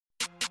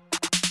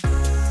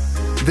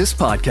This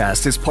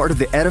podcast is part of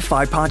the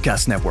Edify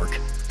Podcast Network.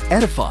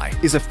 Edify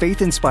is a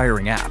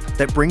faith-inspiring app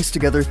that brings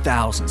together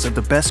thousands of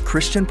the best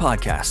Christian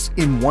podcasts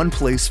in one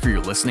place for your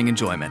listening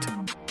enjoyment.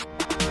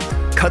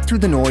 Cut through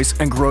the noise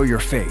and grow your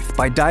faith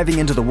by diving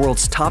into the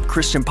world's top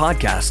Christian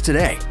podcasts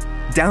today.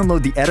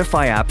 Download the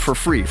Edify app for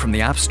free from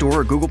the App Store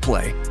or Google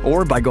Play,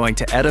 or by going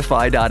to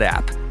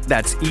edify.app.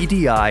 That's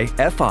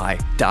EDIFI.app.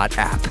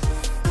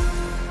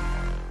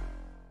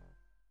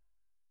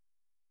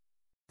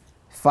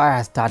 Fire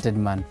has started,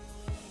 man.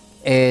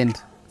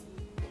 And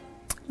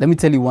let me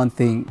tell you one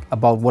thing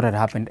about what had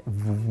happened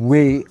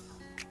way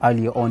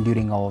earlier on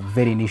during our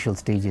very initial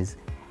stages.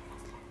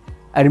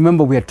 I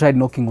remember we had tried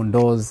knocking on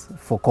doors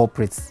for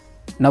corporates.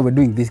 Now we're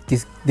doing these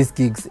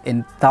gigs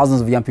and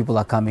thousands of young people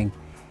are coming.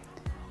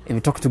 And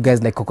we talk to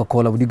guys like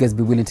Coca-Cola, would you guys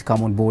be willing to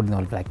come on board? And I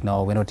was like,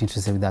 no, we're not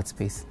interested in that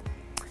space.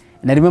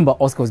 And I remember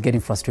Oscar was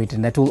getting frustrated,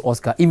 and I told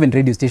Oscar, even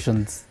radio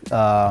stations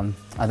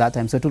at that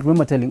time. So I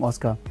remember telling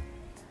Oscar,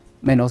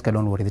 man, Oscar,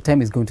 don't worry. The time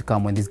is going to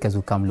come when these guys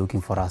will come looking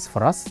for us.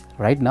 For us,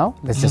 right now,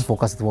 let's just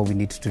focus on what we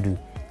need to do.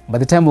 But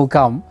the time will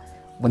come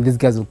when these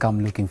guys will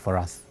come looking for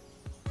us.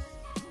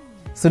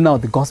 So now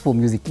the gospel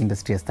music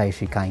industry has started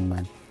shaking,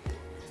 man.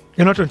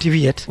 You're not on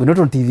TV yet? We're not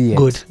on TV yet.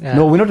 Good. Yeah.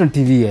 No, we're not on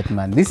TV yet,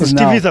 man. This is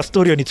now... TV is a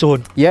story on its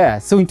own. Yeah.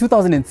 So in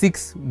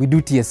 2006, we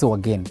do TSO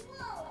again.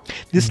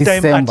 This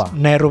December. time at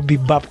Nairobi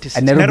Baptist.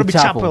 At Nairobi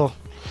Chapel.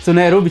 So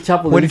Nairobi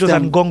Chapel. When it was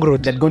on Ngong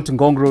Road. They'd gone to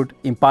Ngong Road,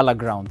 Impala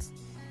grounds.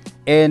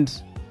 And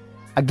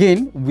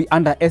again, we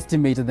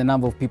underestimated the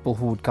number of people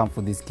who would come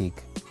for this gig.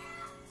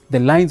 The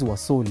lines were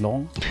so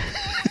long.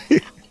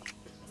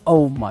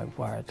 Oh my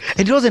word.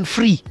 And it wasn't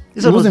free.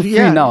 It wasn't free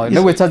now.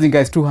 Now we're charging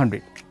guys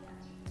 200.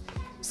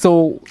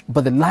 So,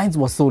 but the lines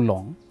were so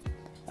long.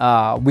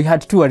 We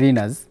had two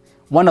arenas,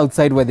 one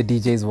outside where the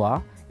DJs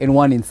were and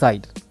one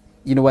inside,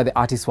 you know, where the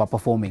artists were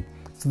performing.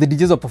 So the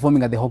DJs were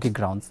performing at the hockey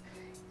grounds,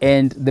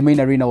 and the main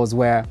arena was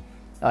where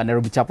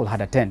Nairobi Chapel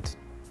had a tent.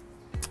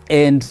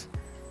 And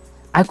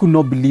I could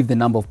not believe the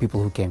number of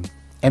people who came.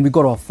 And we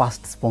got our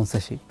first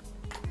sponsorship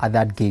at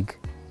that gig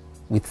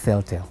with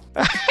Celtel.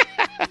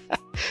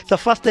 It's the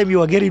first time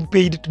you are getting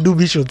paid to do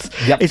missions.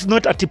 Yep. It's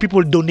not at the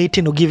people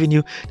donating or giving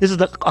you. This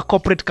is a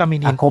corporate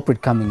coming in. A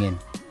corporate coming in.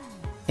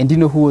 And do you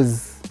know who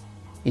was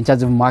in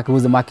charge of market? Who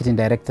was the marketing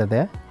director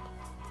there?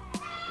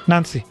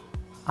 Nancy.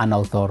 Anna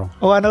Othoro.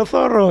 Oh, Anna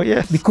Othoro,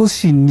 yes. Because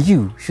she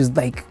knew. She was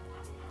like,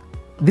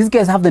 these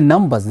guys have the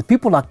numbers. The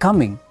people are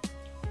coming.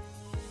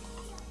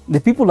 The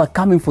people are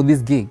coming for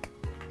this gig.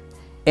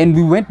 And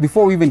we went,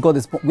 before we even got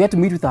this, we had to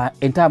meet with our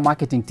entire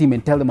marketing team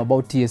and tell them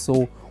about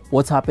TSO,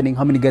 what's happening,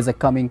 how many guys are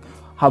coming,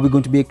 how we're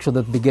going to make sure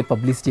that they get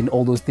publicity and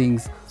all those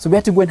things. So we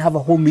had to go and have a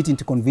whole meeting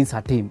to convince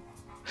our team.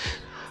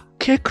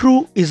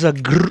 K-Crew is a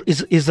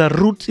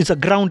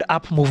ground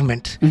up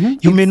movement. Mm-hmm.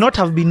 You may not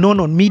have been known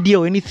on media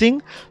or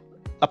anything,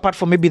 apart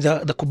from maybe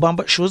the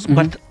Kubamba shows,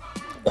 but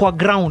qua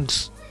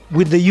grounds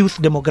with the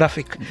youth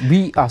demographic.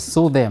 We are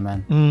so there,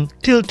 man.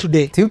 Till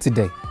today. Till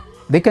today.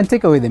 They can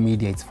take away the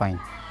media, it's fine.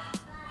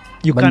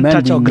 You can't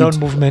touch our ground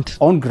movement.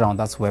 On ground,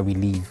 that's where we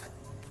live.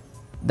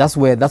 That's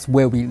our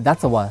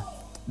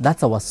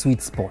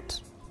sweet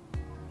spot.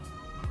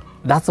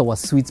 That's our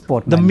sweet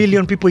spot, man. The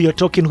million people you're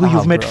talking who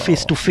you've met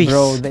face to face.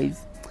 Bro,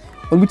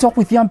 when we talk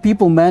with young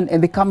people, man,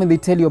 and they come and they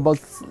tell you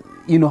about,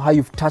 you know, how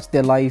you've touched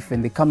their life,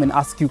 and they come and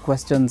ask you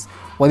questions,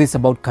 whether it's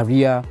about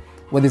career,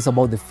 whether it's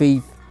about the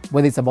faith,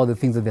 whether it's about the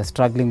things that they're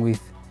struggling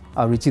with.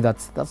 Richie,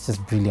 that's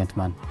just brilliant,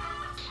 man.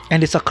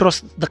 And it's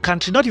across the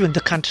country, not even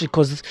the country,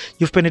 because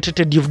you've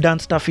done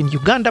stuff in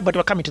Uganda, but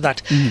we're coming to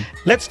that.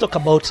 Let's talk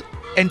about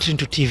entering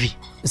to TV.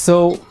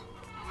 So,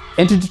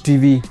 entering to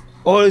TV.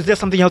 Or is there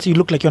something else you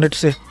look like you wanted to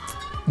say?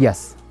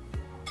 Yes.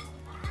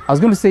 I was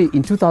going to say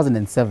in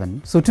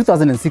 2007, so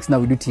 2006 now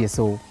we do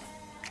TSO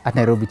at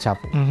Nairobi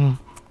Chapel. In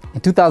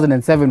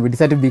 2007, we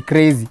decided to be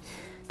crazy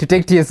to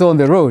take TSO on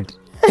the road.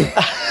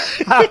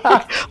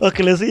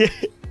 Okay, let's see.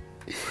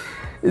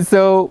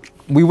 So,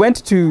 we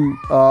went to...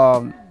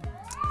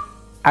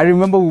 I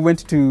remember we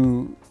went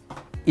to,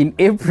 in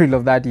April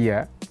of that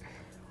year,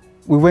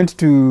 we went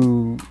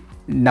to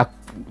Nakuru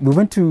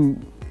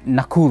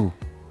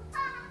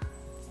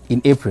in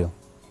April.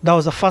 That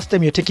was the first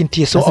time you're taking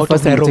TSO out of Nairobi. That's the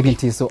first time we're taking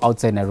TSO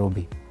outside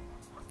Nairobi.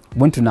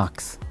 Went to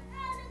Nax.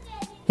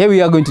 Here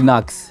we are going to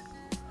Nax.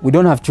 We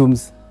don't have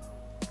chums.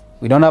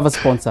 We don't have a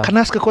sponsor. Can I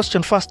ask a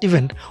question first,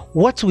 even?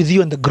 What's with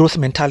you and the growth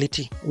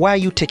mentality? Why are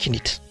you taking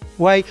it?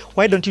 Why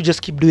don't you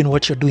just keep doing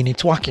what you're doing?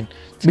 It's working.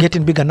 It's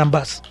getting bigger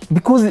numbers.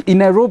 Because in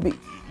Nairobi,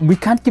 we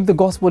can't keep the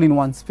gospel in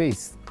one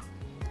space.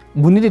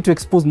 We needed to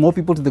expose more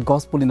people to the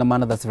gospel in a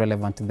manner that's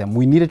relevant to them.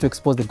 We needed to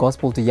expose the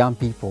gospel to young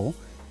people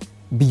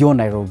beyond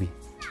Nairobi.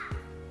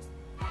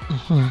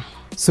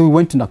 So we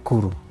went to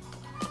Nakuru,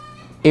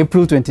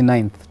 April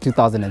 29th,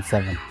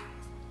 2007.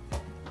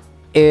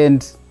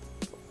 And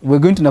we're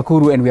going to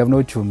Nakuru and we have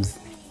no chums.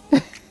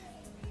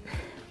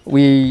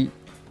 It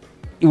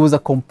was a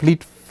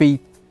complete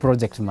faith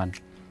project, man.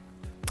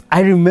 I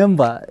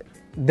remember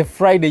the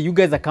Friday, you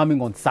guys are coming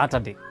on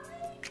Saturday.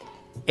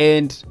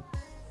 And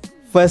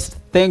first,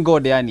 thank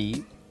God,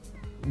 Yani,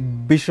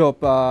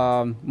 Bishop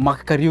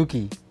Mark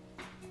Kariuki,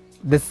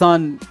 the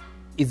son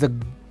is a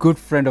good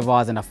friend of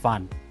ours and a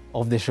fan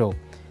of the show.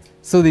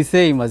 So they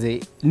say,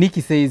 maze,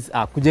 Nikki says,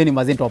 kujeni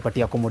maze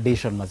nitawapatia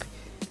accommodation maze.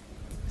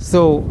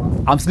 So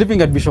I'm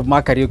sleeping at Bishop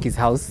Mark Kariuki's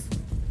house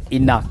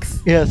in Knox.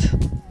 Yes.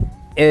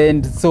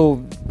 And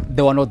so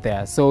they were not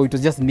there. So it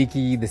was just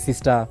Nikki, the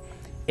sister,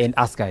 and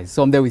us guys.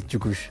 So I'm there with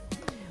Chukush.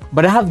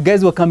 But I have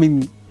guys who are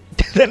coming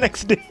The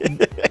next day.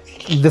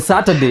 the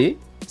Saturday.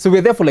 So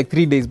we're there for like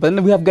 3 days. But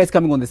then we have guys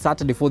coming on the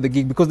Saturday for the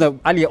gig because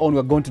earlier on we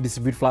were going to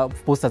distribute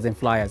posters and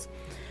flyers.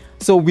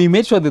 So we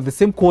made sure that the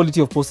same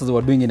quality of posters we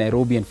were doing in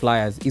Nairobi and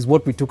flyers is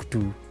what we took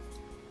to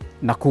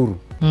Nakuru.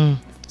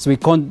 So we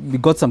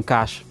got some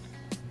cash,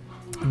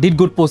 did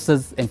good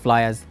posters and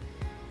flyers.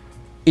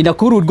 In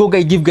Nakuru, would go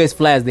give guys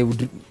flyers, they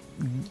would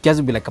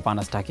just be like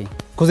kapana stacking.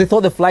 Because they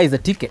thought the flyer is a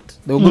ticket.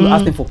 They were going to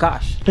ask them for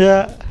cash.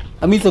 Yeah.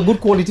 I mean, it's a good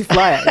quality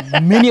flyer.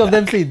 Many of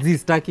them say,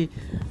 this Taki.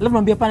 Alafu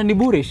naambia pana ni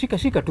bure,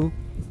 shika tu.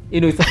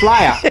 You know, it's a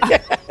flyer.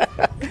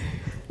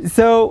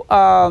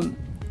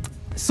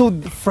 So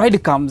Friday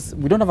comes,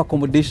 we don't have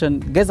accommodation.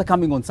 Guys are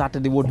coming on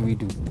Saturday, what do we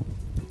do?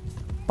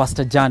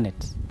 Pastor Janet.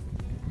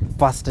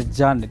 And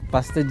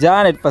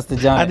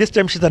this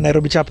time she's at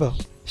Nairobi Chapel.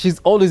 She's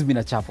always been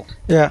a chapel.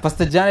 Yeah.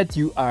 Pastor Janet,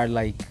 you are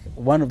like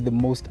one of the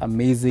most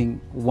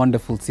amazing,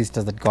 wonderful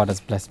sisters that God has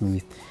blessed me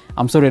with.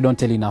 I'm sorry I don't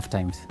tell you enough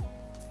times.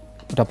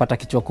 Utapata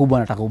kichwa kubwa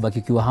nataka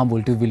ubaki kiwa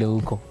humble tu vile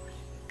uko.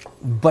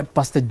 But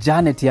Pastor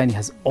Janet yani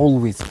has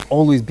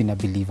always been a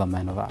believer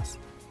man of ours.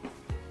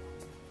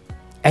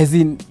 As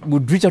in,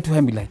 would reach out to him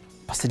and be like,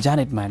 Pastor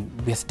Janet, man,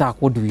 we're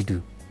stuck, what do we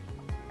do?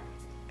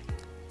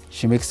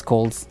 She makes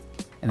calls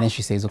and then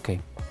she says, okay,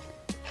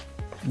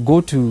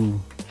 go to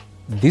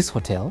this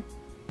hotel.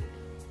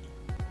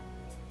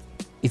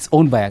 It's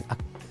owned by a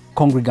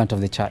congregant of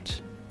the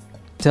church.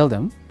 Tell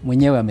them,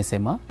 mwenyewe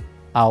amesema,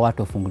 hawa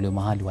watu wafunguliwe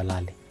mahali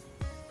walale.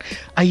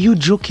 Are you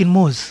joking,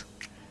 Mose?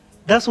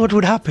 That's what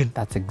would happen.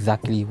 That's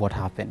exactly what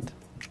happened.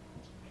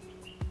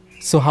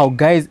 So how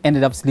guys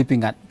ended up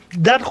sleeping at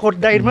That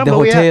hotel, I remember the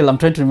hotel, I'm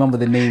trying to remember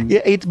the name.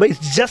 Yeah, but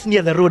it's just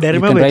near the road. I you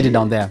remember. You can write it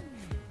down there.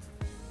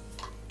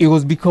 It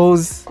was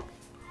because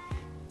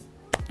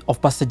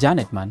of Pastor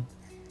Janet, man.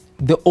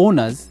 The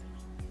owners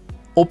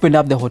opened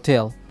up the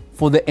hotel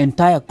for the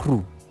entire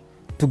crew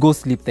to go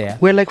sleep there.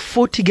 We're like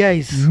 40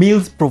 guys.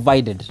 Meals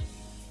provided.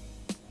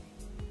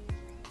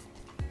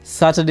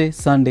 Saturday,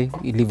 Sunday,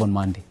 we leave on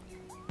Monday.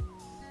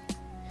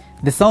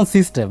 The sound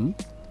system,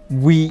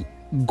 we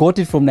got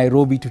it from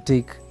Nairobi to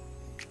take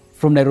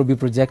from Nairobi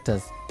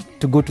projectors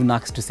to go to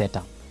Knox to set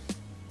up.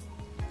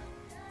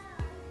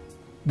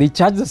 They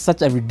charged us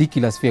such a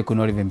ridiculous fee I could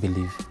not even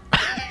believe.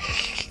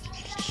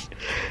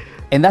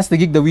 And that's the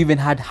gig that we even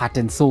had Heart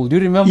and Soul. Do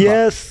you remember?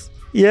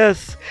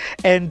 Yes.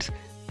 And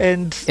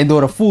they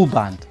were a full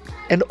band.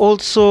 And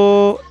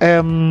also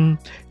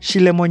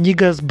Shile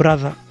Monyiga's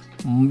brother.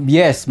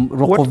 Yes,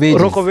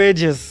 Rock of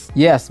Ages.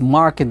 Yes,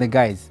 Mark and the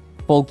guys.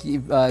 Paul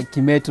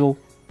Kimeto.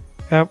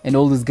 Yep. And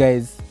all those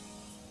guys.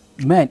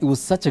 Man, it was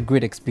such a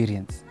great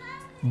experience.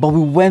 But we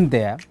went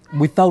there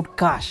without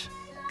cash.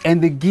 And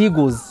the gig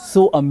was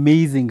so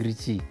amazing,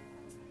 Richie.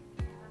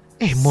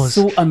 Hey, Mose,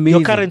 so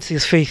amazing. Your currency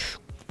is faith.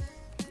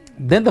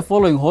 Then the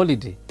following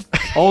holiday,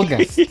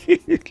 August,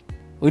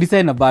 we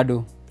decided na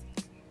bado.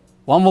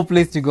 One more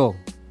place to go.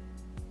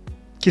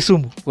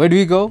 Kisumu. Where do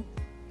we go?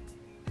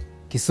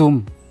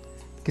 Kisumu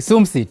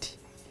City.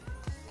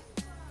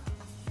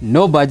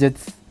 No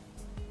budgets.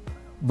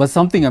 But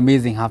something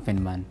amazing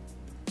happened, man.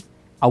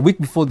 A week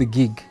before the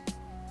gig,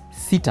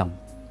 Sitam.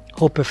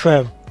 Hope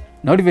FM.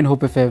 Not even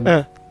Hope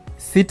FM.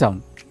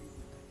 Sitam.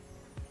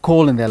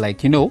 Call and they're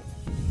like,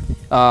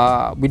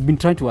 we'd been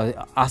trying to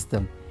ask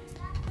them.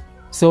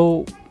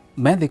 So,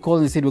 man, they called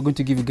and said, we're going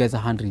to give you guys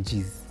 100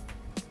 Gs.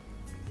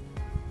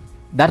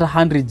 That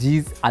 100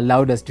 Gs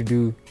allowed us to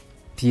do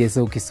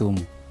TSO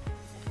Kisumu.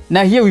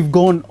 Now here we've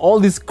gone,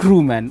 all this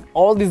crew, man,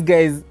 all these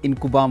guys in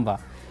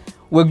Kubamba.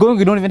 We don't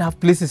even have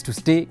places to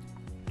stay.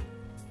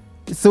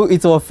 So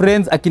it's our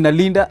friends, Akina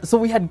Linda. So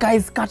we had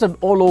guys scattered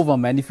all over,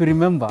 man, if you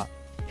remember.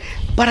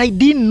 But I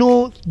didn't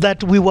know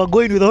that we were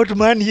going without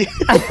money.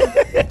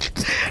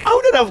 I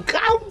wouldn't have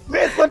come,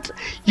 man. But,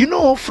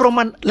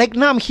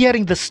 now I'm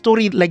hearing the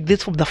story like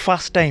this for the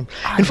first time.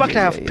 In fact,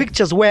 I have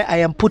pictures where I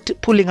am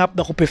pulling up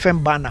the Hope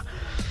FM banner.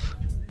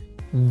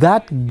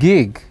 That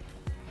gig,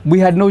 we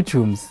had no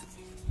chums.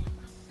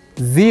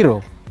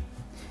 Zero.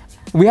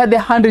 We had the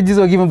 100 Gs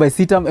were given by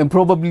Sitam and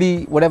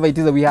probably whatever it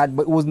is that we had,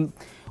 but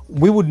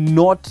we would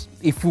not,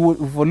 if we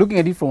were looking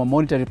at it from a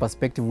monetary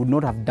perspective, would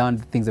not have done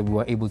the things that we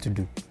were able to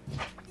do.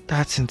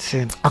 That's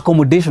insane.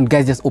 Accommodation,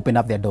 guys just opened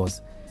up their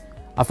doors.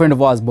 A friend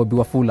of ours, Bobby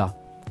Wafula,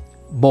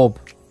 Bob,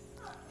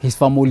 his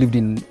family lived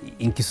in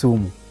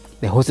Kisumu.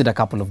 They hosted a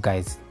couple of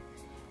guys.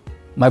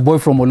 My boy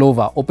from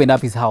Olova opened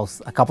up his house.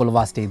 A couple of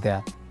us stayed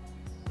there.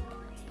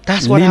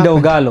 That's what Linda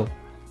happened. Ogalo,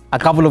 a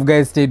couple of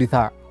guys stayed with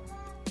her.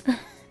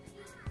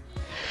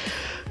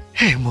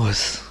 Hey,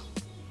 Mose.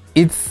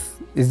 It's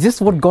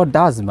just what God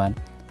does, man.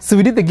 So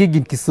we did the gig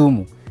in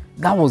Kisumu.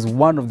 That was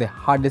one of the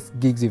hardest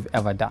gigs we've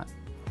ever done.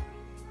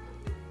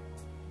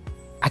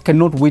 I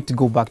cannot wait to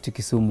go back to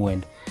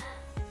Kisumu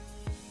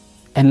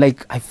and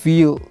like I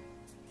feel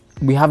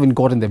we haven't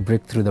gotten the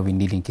breakthrough that we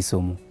need in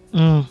Kisumu.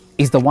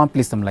 It's the one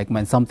place I'm like,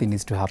 man, something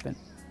needs to happen.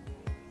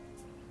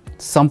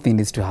 Something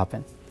needs to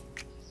happen.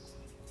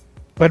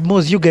 But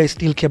Mose, you guys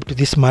still kept to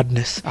this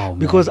madness. Oh,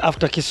 because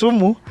after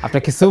Kisumu,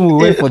 we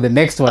went for the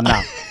next one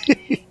now.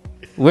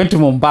 Went to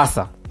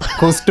Mombasa,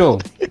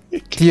 Coastal,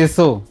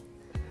 TSO.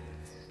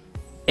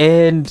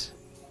 And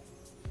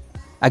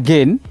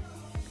again,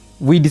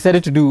 we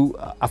decided to do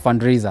a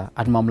fundraiser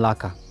at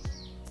Mamlaka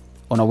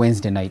on a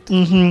Wednesday night.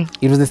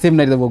 It was the same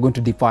night that we were going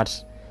to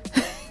depart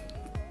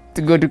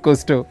to go to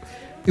Coastal.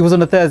 It was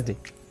on a Thursday.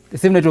 The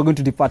same night we were going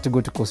to depart to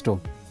go to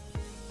Coastal.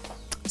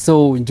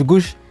 So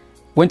Njugush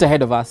went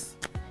ahead of us,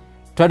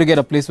 tried to get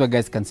a place where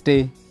guys can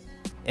stay,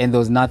 and there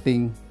was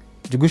nothing.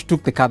 Njugush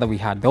took the car that we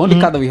had, the only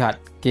car that we had,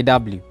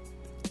 KW.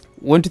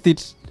 Went with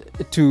it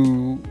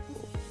to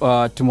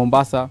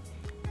Mombasa,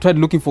 tried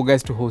looking for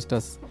guys to host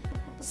us,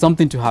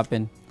 something to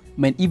happen.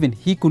 Man, even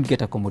he couldn't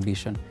get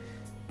accommodation.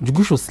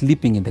 Njugush was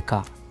sleeping in the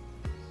car.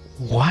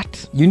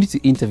 What? You need to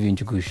interview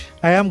Njugush.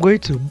 I am going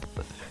to.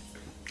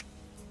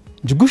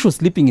 Njugush was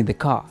sleeping in the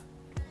car.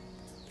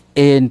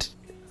 And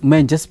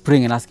man, just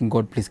praying and asking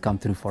God, please come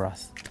through for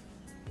us.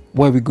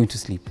 Where are we going to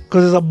sleep?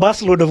 Because there's a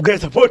busload of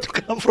guys about to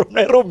come from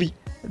Nairobi.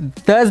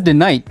 Thursday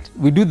night,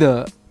 we do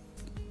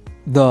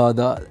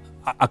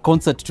a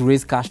concert to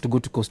raise cash to go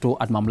to Coastal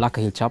at Mamlaka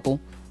Hill Chapel.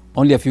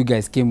 Only a few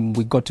guys came.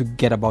 We got to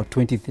get about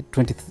 20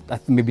 I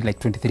think maybe like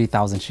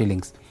 23,000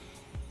 shillings.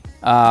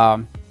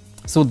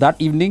 So that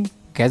evening,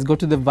 guys got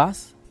to the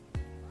bus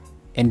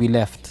and we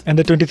left. And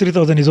the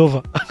 23,000 is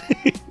over.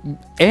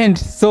 And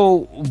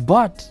so,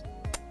 but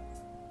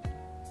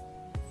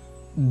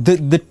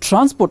the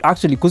transport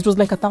actually, because it was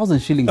like 1,000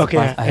 shillings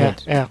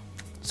ahead. Yeah.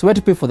 So we had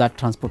to pay for that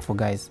transport for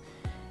guys.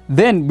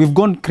 Then we've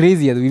gone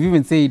crazier. We've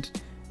even said,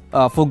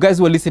 for guys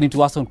who are listening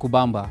to us on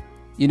Kubamba,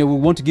 we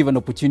want to give an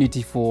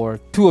opportunity for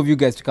 2 of you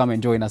guys to come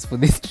and join us for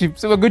this trip.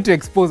 So we're going to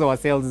expose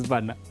ourselves,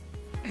 man.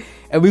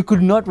 And we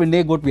could not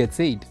renege what we had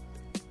said.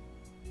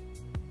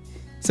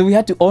 So we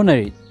had to honor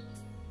it.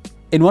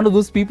 And one of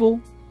those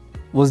people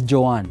was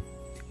Joanne.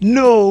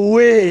 No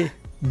way.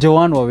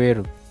 Joanne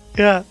Waweru.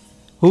 Yeah.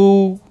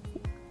 Who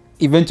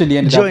eventually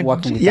ended up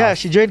working with us. Yeah,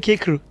 she joined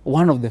K-Crew.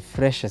 One of the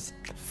freshest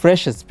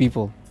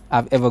people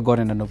I've ever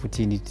gotten an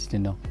opportunity to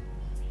know.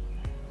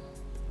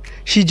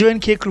 She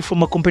joined K-Crew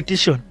from a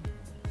competition.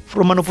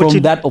 From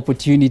that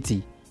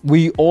opportunity,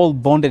 we all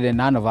bonded and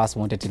none of us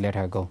wanted to let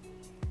her go.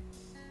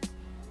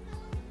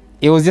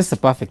 It was just a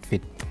perfect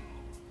fit.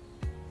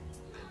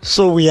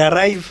 So we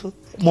arrive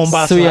in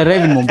Mombasa.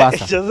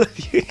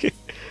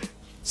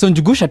 So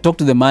Njugusha talked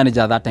to the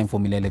manager at that time for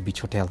Milele Beach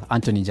Hotel,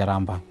 Anthony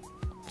Jaramba.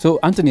 So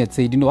Anthony had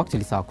said,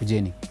 actually, sawa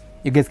kujeni,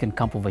 you guys can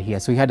camp over here.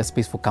 So he had a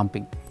space for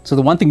camping. So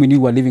the one thing we knew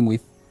we were living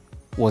with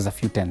was a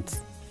few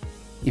tents,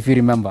 if you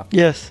remember.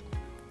 Yes.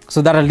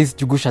 So that at least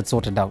Njugusha had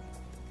sorted out.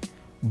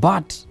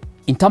 But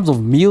in terms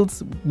of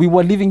meals, we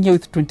were living here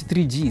with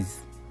 23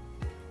 Gs.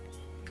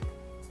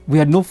 We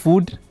had no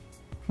food.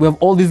 We have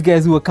all these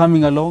guys who were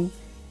coming along.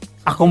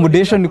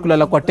 Accommodation,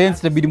 nikulala kwa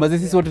tents, nabidi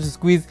mazesi sisi to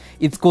squeeze.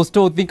 It's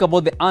Coastal. Think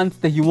about the ants,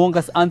 the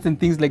humongous ants and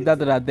things like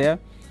that are there.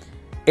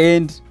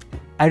 And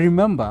I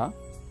remember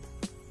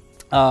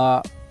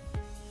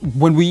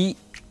when we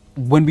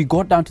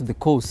got down to the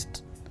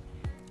coast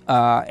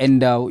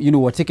and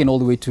we're taken all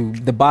the way to,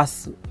 the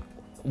bus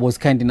was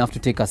kind enough to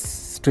take us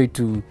straight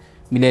to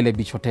Milele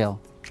Beach Hotel.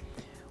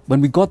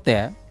 When we got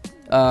there,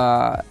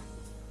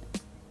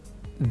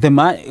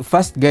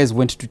 first guys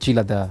went to chill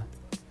at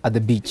the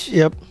beach.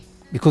 Yep.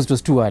 Because it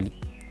was too early.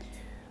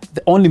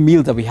 The only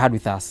meal that we had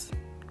with us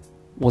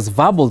was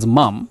Verbal's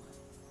mom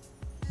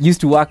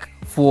used to work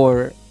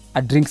for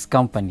a drinks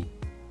company.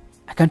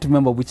 I can't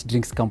remember which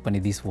drinks company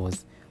this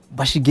was,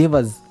 but she gave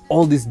us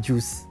all this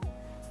juice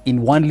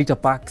in 1 liter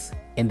packs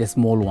and the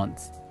small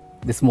ones,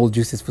 the small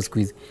juices for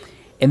squeeze.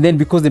 And then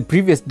because the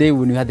previous day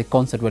when we had the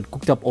concert, we had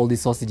cooked up all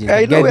these sausages.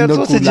 I know we had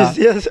sausages,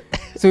 yes.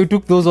 So we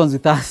took those ones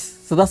with us.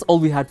 So that's all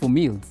we had for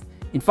meals.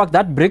 In fact,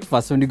 that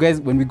breakfast, when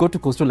we got to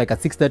Coastal like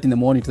at 6:30 in the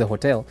morning to the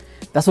hotel,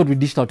 that's what we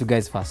dished out to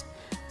guys first.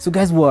 So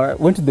guys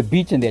went to the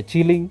beach and they're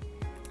chilling.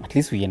 At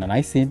least we're in a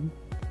nice inn.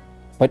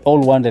 But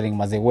all wondering,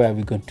 Maze, where are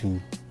we going to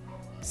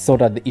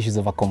sort out the issues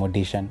of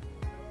accommodation?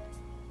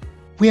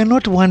 We are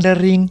not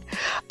wondering.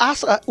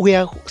 As we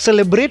are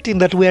celebrating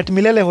that we're at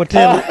Milele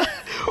Hotel.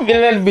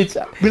 Milele Beach.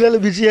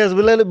 Milele Beach, yes,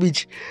 Milele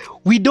Beach.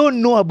 We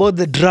don't know about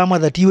the drama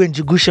that you and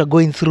Njugusha are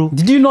going through.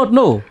 Did you not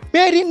know?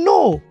 I didn't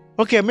know.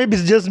 Okay, maybe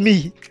it's just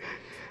me.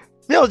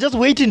 I was just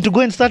waiting to go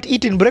and start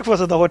eating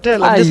breakfast at the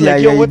hotel. I'm just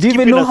like, do you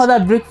even know how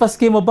that breakfast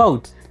came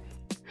about?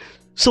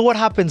 So what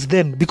happens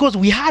then? Because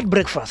we had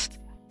breakfast.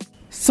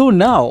 So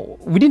now,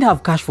 we didn't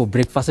have cash for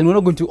breakfast and we're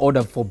not going to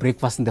order for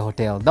breakfast in the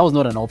hotel. That was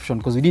not an option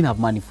because we didn't have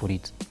money for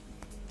it.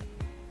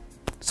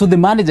 So the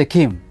manager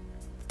came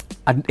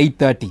at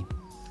 8:30,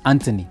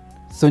 Anthony.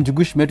 So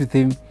Njugush met with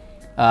him.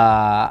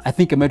 I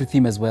think I met with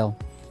him as well.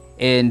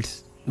 And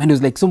man, he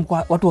was like,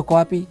 watu wako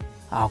wapi?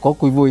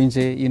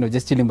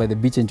 Just chilling by the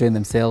beach, enjoying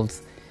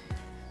themselves.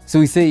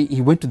 So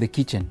he went to the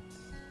kitchen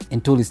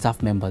and told his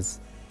staff members,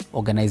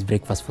 organize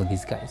breakfast for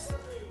these guys.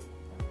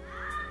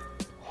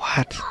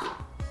 What?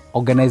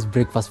 Organize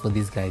breakfast for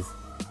these guys.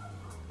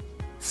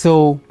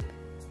 So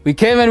we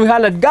came and we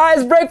hollered,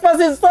 guys, breakfast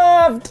is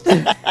served.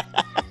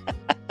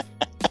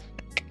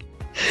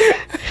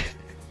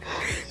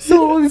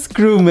 So all this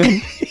crew,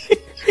 man.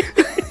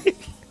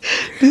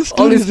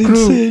 All this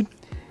crew. Insane.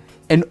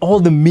 And all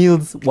the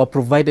meals were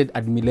provided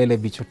at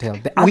Milele Beach Hotel.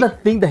 The other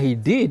thing that he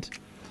did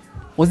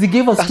was he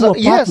gave us 2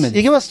 apartments. Yes,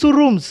 he gave us 2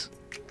 rooms.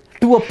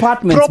 2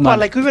 apartments, proper, man.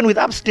 like even with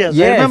upstairs.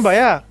 Yes, I remember,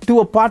 yeah. 2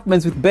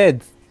 apartments with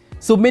beds.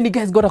 So many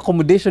guys got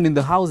accommodation in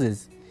the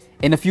houses.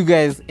 And a few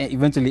guys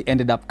eventually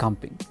ended up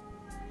camping.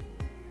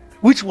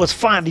 Which was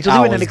fun. It was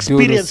even an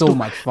experience. It was so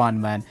much fun,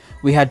 man.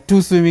 We had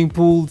 2 swimming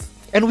pools.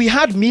 And we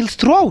had meals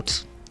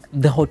throughout.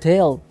 The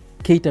hotel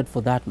catered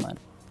for that, man.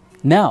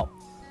 Now,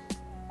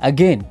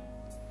 again,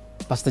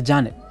 Pastor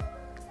Janet.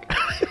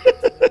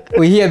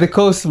 We hear the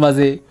coast,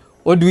 Maze.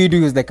 What do we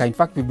do? Is like, in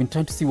fact, we've been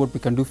trying to see what we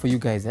can do for you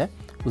guys.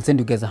 We'll send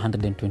you guys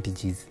 120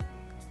 Gs.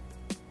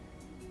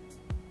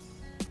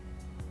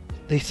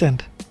 They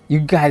sent. You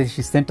guys,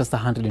 she sent us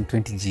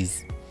 120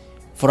 Gs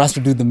for us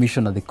to do the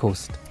mission at the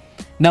coast.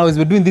 Now, as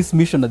we're doing this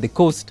mission at the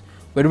coast,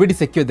 we're already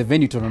secured the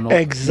venue to run.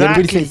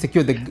 Exactly. We're already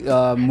secured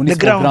the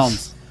municipal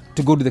grounds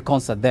to go to the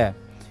concert there.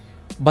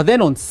 But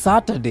then on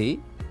Saturday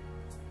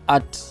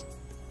at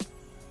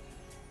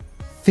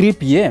 3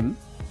 p.m.,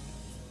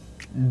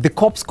 the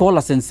cops call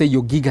us and say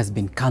your gig has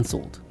been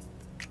cancelled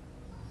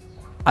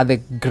at the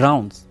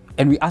grounds.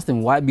 And we asked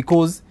them why.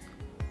 Because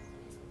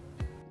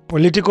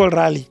political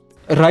rally.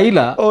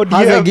 Raila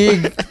has a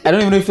gig. I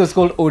don't even know if it was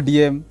called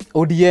ODM.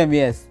 ODM,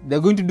 yes. They're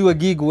going to do a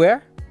gig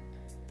where?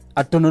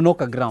 At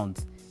Tononoka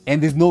grounds.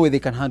 And there's no way they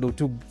can handle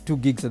two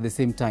gigs at the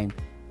same time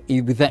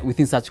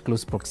within such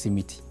close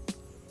proximity.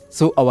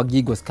 So our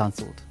gig was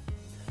cancelled.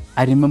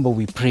 I remember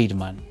we prayed,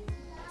 man.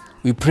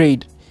 We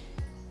prayed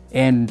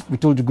and we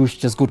told Njugush,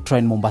 just go try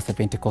in Mombasa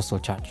Pentecostal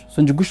Church.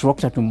 So Njugush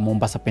rocked up to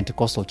Mombasa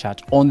Pentecostal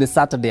Church on the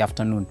Saturday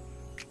afternoon.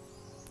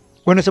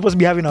 When we're supposed to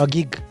be having our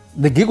gig.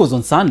 The gig was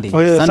on Sunday. Oh,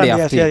 yeah, Sunday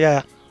after.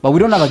 Yeah. But we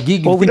don't have a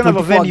gig. Oh, we don't have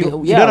a venue.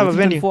 We don't have a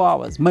venue. 24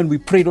 hours. Man, we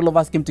prayed. All of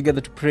us came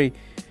together to pray.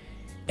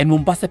 And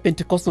Mombasa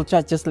Pentecostal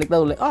Church, just like that,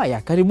 we're like, oh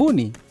yeah,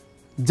 karibuni.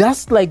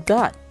 Just like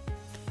that.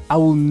 I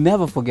will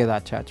never forget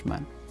that church,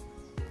 man.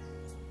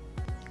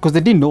 Because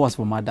they didn't know us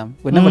from Adam.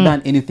 We'd never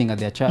done anything at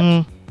their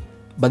church.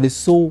 But they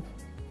so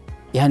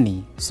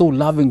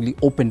lovingly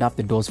opened up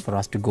the doors for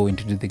us to go in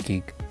to do the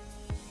gig.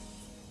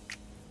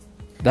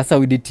 That's how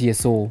we did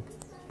TSO.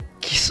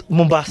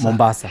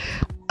 Mombasa.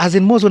 As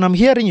in, Mose, when I'm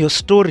hearing your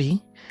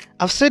story,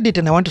 I've said it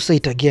and I want to say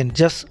it again,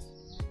 just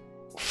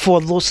for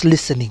those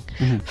listening.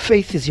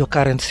 Faith is your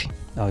currency.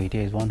 Oh, it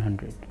is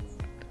 100.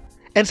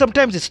 And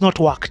sometimes it's not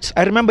worked.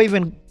 I remember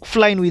even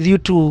flying with you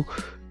to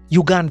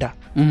Uganda,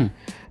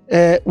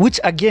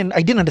 which again,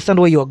 I didn't understand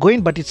where you were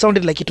going, but it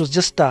sounded like it was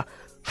just a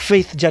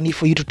faith journey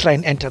for you to try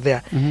and enter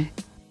there.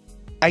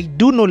 I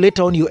do know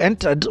later on you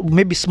entered,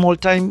 maybe small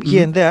time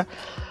here and there,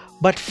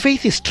 but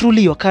faith is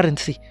truly your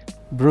currency.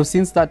 Bro,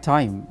 since that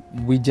time,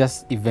 we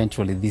just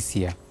eventually this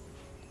year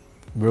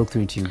broke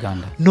through into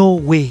Uganda. No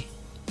way.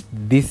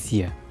 This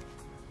year.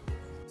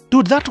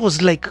 Dude, that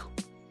was like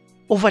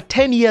over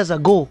 10 years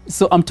ago.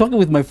 So I'm talking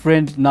with my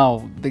friend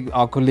now,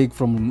 our colleague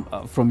from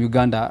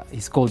Uganda.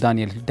 He's called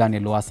Daniel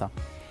Luasa.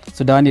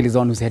 So Daniel is the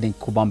one who's heading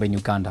Kubamba in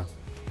Uganda.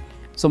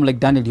 So I'm like,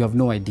 Daniel, you have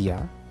no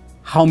idea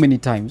how many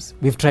times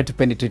we've tried to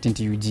penetrate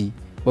into UG,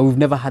 but we've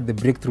never had the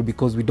breakthrough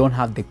because we don't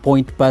have the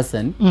point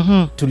person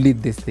to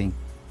lead this thing.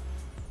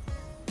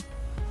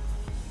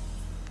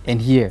 And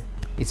here,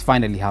 it's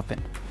finally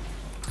happened.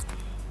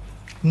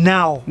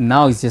 Now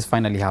it's just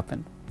finally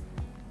happened.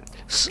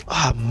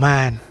 Oh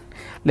man.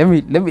 Let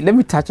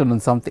me touch on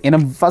something.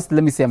 And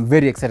let me say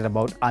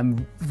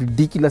I'm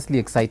ridiculously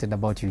excited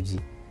about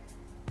UG.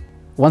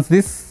 Once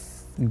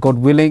this, God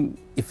willing,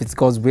 if it's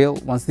God's will,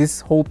 once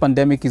this whole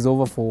pandemic is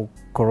over for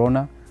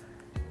Corona,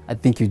 I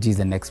think UG is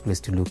the next place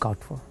to look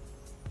out for.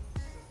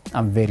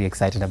 I'm very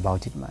excited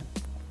about it, man.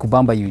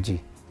 Kubamba UG.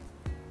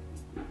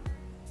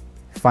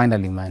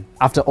 Finally, man.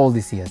 After all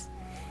these years.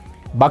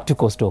 Back to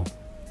Coastal.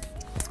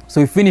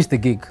 So we finished the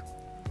gig.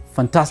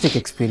 Fantastic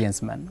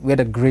experience, man. We had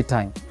a great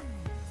time.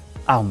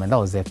 Oh, man, that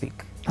was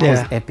epic. That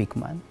was epic,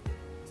 man.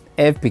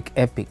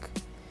 Epic.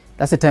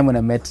 That's the time when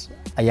I met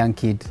a young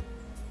kid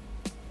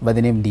by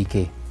the name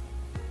DK.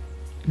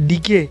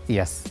 DK?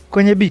 Yes.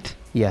 Kwenye beat?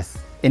 Yes.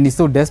 And he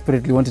so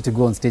desperately wanted to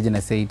go on stage and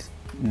I said,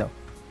 no.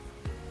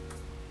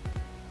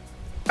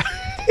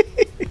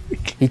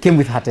 He came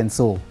with heart and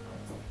soul.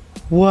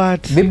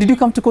 What? Babe, did you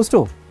come to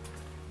Coastal?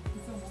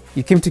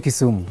 You came to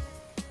Kisumu.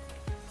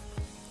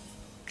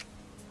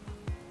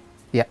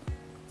 Yeah.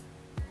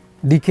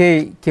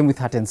 DK came with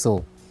heart and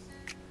soul.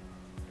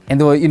 And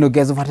there were,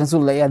 guys of heart and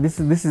soul, like, yeah, this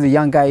is a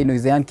young guy,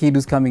 he's a young kid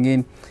who's coming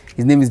in.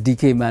 His name is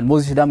DK, man.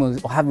 Moses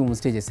Shadam will have him on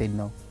stage. I said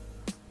no.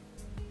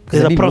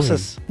 There's a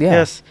process. Yeah.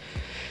 Yes.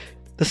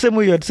 The same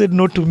way you had said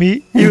no to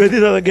me, even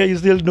this other guy, you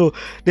still no.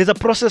 There's a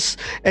process.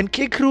 And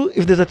K-Crew,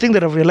 if there's a thing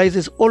that I've realized,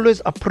 is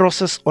always a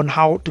process on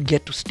how to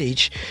get to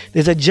stage.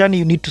 There's a journey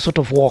you need to sort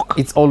of walk.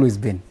 It's always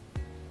been.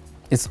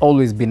 It's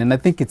always been. And I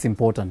think it's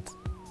important.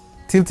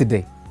 Till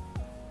today.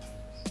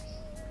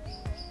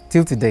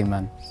 Till today,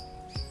 man.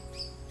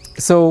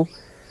 So,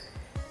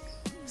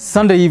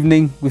 Sunday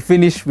evening, we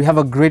finish. We have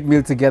a great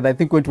meal together. I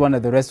think we went to one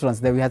of the restaurants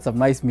there. We had some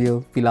nice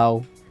meal.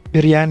 Pilau.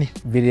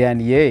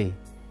 Biryani, yay.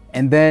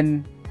 And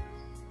then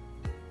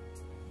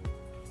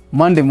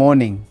Monday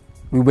morning,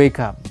 we wake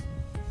up.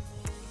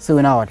 So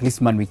now at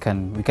least, man, we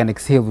can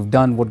exhale. We've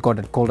done what God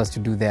had called us to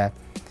do there.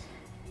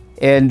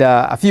 And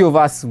a few of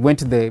us went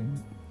to the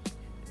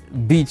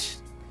beach.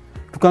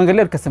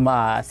 Tukaangalia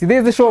tukasema, see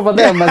there's the shore over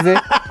there, maze.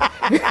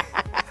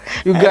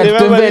 You got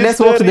to let's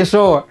walk to the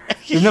shore.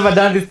 You've never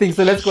done this thing,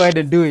 so let's go ahead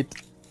and do it.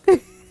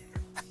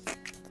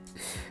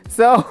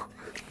 So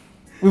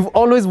we've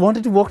always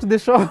wanted to walk to the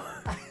shore.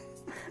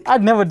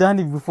 I'd never done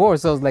it before,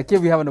 so I was like, here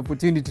we have an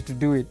opportunity to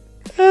do it.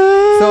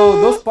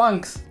 So those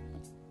punks,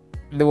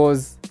 there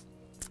was,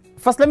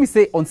 first let me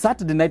say, on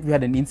Saturday night we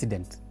had an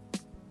incident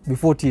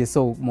before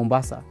TSO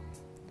Mombasa.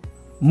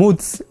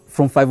 Moods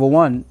from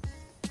 501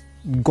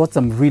 got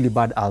some really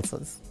bad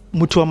ulcers.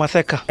 Mutua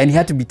Matheka. And he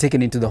had to be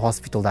taken into the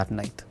hospital that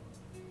night.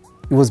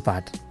 It was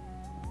bad.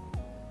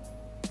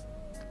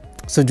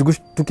 So Jugush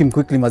took him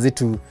quickly, maze,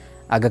 to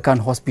Aga Khan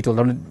Hospital,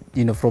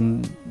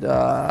 from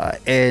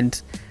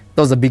and it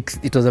was a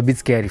bit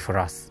scary for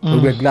us. But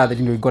we were glad that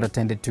we got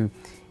attended to.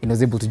 He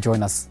was able to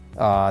join us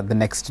the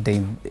next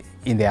day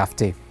in the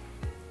afternoon.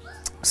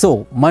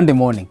 So Monday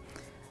morning,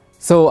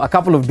 so a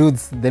couple of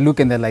dudes, they look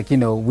and they're like, we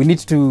need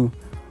to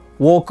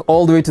walk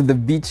all the way to the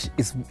beach,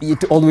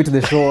 all the way to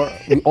the shore.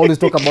 We always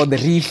talk about the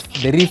reef.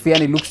 The reef, yeah,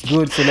 and it looks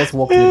good, so let's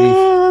walk to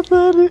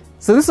the reef.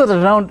 So this was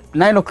around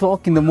 9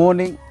 o'clock in the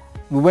morning.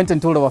 We went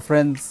and told our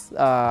friends,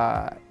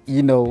 Verbal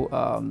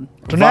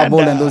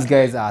and those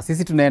guys,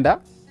 sisi tunaenda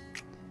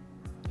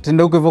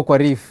huko hivyo kwa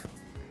reef.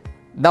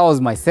 That was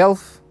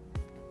myself,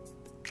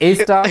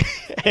 Esther,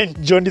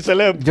 and Johnny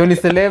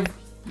Celeb.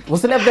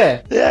 Was Celeb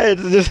there? Yeah,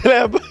 it's the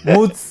Celeb.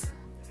 Moods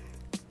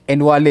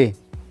and Wale.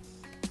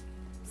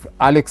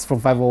 Alex from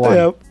 501.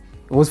 Yep.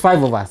 It was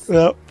 5 of us.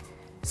 Yep.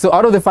 So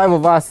out of the 5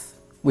 of us,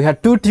 we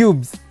had 2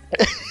 tubes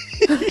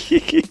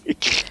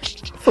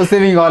for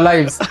saving our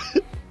lives.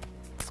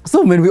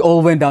 So when we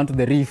all went down to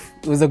the reef,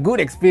 it was a good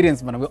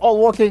experience, man. We're all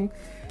walking,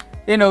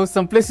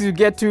 some places you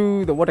get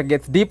to, the water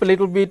gets deep a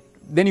little bit,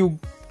 then you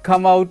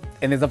come out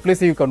and there's a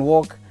place where you can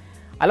walk.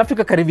 I love to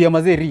Caribbean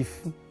Maze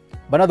Reef,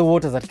 but now the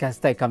waters at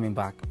Castai coming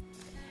back.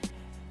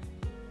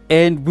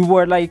 And we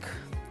were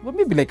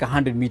maybe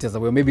 100 meters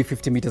away, or maybe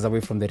 50 meters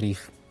away from the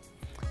reef.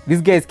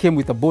 These guys came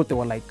with a boat, they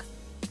were like,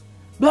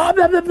 blah,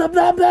 blah, blah, blah,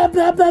 blah, blah,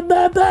 blah,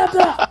 blah, blah,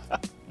 blah.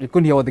 We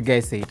couldn't hear what the guy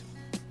said.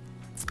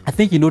 I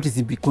think he noticed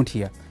we couldn't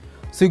hear.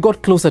 So he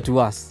got closer to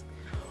us.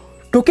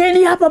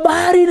 Tokeni hapa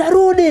bahari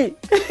narudi.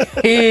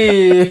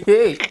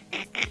 Hey.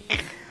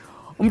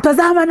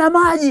 Mtazama na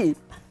maji.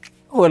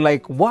 We're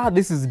like, wow,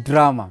 this is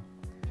drama.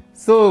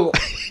 So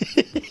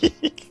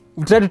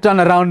we tried to turn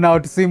around now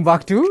to swim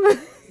back to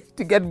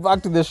get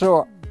back to the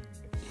shore.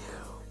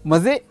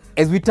 Maze,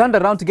 as we turned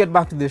around to get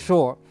back to the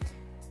shore,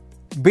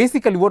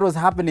 basically what was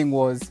happening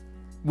was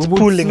we would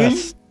pulling swim,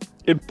 us.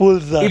 It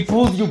pulls us. It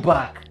pulls you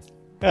back.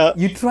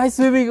 You try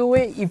swimming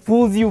away, it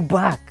pulls you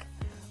back.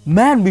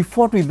 Man, we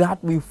fought with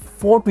that. We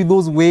fought with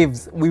those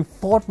waves.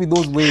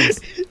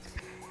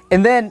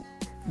 And then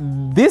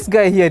this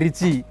guy here,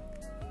 Richie,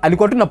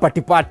 alikuwa tu na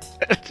pati kwa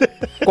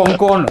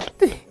mkono.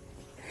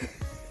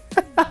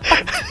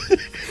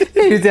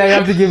 Richie, I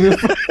have to give you.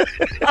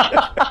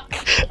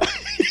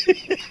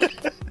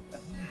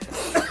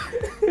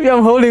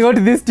 I'm holding on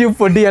to this tube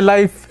for dear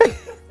life.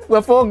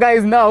 We're 4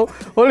 guys now,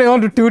 holding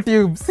on to 2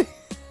 tubes.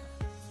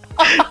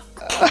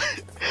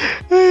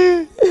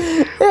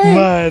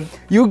 Man,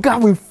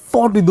 we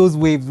fought with those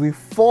waves. We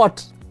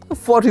fought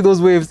with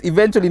those waves.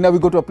 Eventually, now we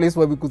go to a place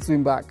where we could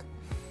swim back.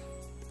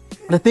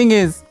 The thing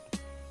is,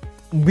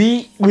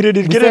 we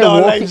didn't get in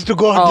our lives to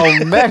go.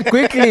 Oh man,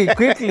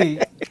 quickly.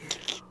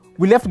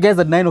 We left guys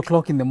at 9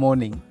 o'clock in the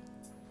morning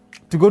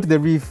to go to the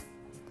reef,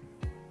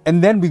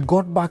 and then we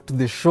got back to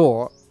the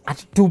shore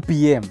at 2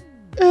 p.m.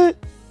 I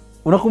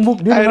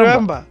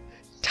remember.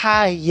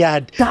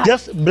 Tired.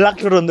 Just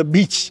blacked out on the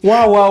beach.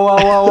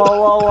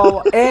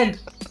 Wow. And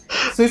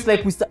so it's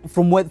like we start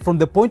from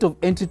the point of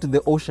entry to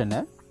the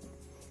ocean,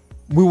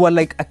 we were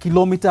like a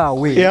kilometer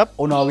away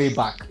on our way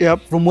back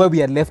from where we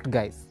had left,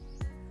 guys.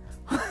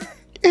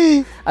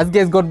 As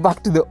guys got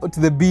back to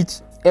the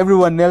beach,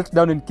 everyone knelt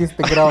down and kissed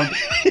the ground.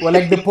 We're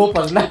like the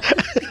paupers.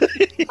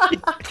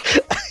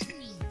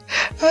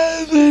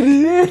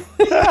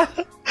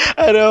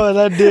 I remember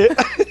that day.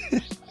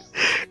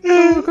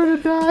 We're gonna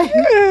die.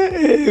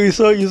 You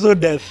saw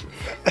death.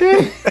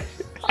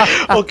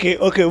 Okay,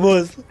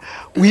 boss.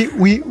 We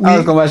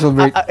commercial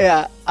break.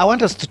 I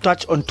want us to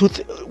touch on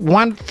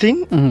one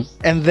thing,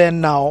 and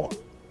then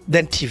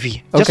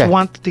TV. Just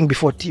one thing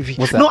before TV.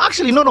 What's that? No,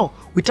 actually, no.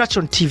 We touch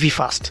on TV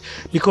first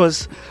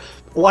because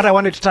what I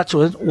wanted to touch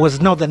on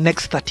was now the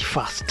next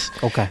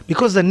 31st. Okay.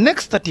 Because the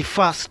next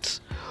 31st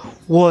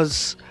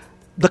was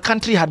the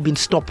country had been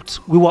stopped.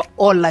 We were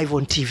all live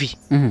on TV.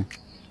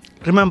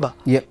 Remember?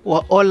 Yep. We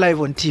were all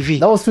live on TV.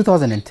 That was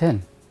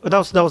 2010. That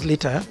was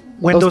later.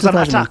 When That there was was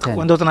an attack. 2010.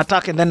 When there was an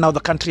attack, and then now the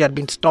country had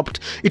been stopped.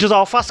 It was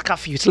our first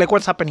curfew. It's like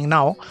what's happening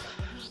now.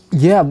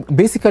 Yeah,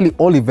 basically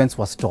all events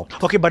were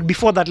stopped. Okay, but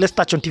before that, let's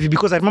touch on TV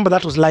because I remember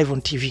that was live on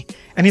TV.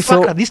 And in So-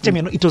 fact, at this time,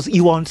 it was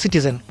you were on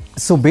Citizen.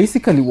 So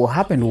basically what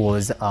happened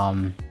was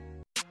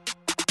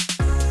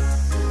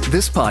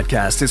This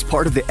podcast is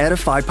part of the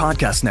Edify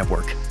Podcast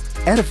Network.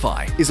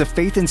 Edify is a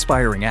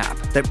faith-inspiring app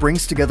that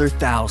brings together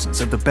thousands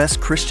of the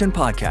best Christian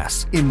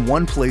podcasts in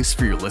one place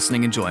for your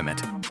listening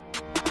enjoyment.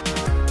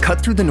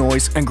 Cut through the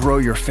noise and grow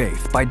your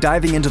faith by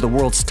diving into the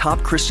world's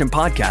top Christian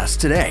podcasts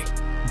today.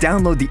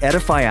 Download the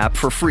Edify app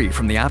for free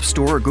from the App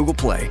Store or Google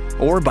Play,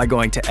 or by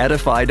going to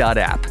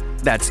edify.app.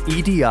 That's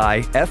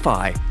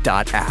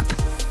EDIFI.app.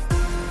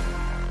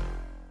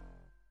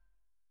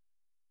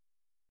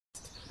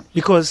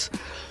 Because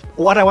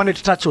what I wanted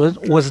to touch on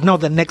was now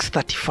the next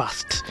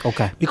 31st.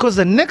 Okay. Because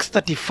the next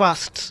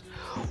 31st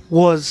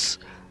was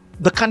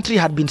the country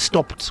had been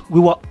stopped. We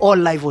were all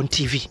live on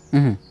TV.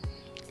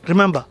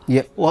 Remember?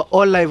 Yep. We were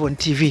all live on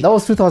TV. that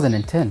was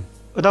 2010.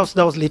 That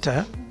was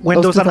later. When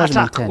That there was was an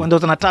attack. 2010. When there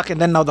was an attack, and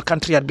then now the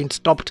country had been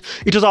stopped.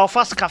 It was our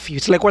first curfew.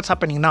 It's like what's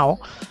happening now.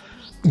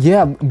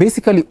 Yeah,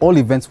 basically all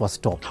events were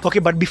stopped. Okay,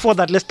 but before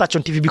that, let's touch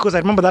on TV because I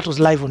remember that was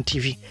live on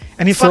TV.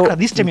 And in So- fact, at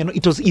this time,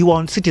 it was you were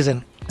on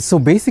Citizen. So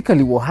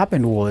basically what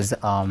happened was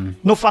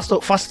No,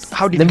 first,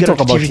 how did let you me get talk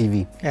onto about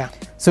TV? TV. Yeah.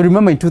 So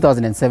remember in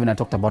 2007 I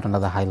talked about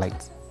another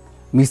highlight.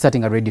 Me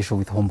starting a radio show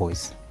with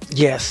Homeboys.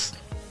 Yes.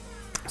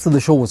 So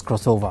the show was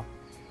crossover.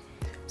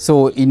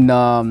 So in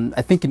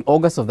I think in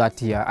August of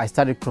that year, I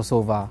started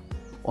crossover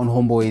on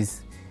Homeboys,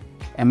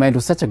 and man, it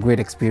was such a great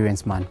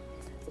experience, man.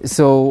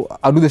 So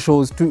I'll do the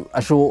shows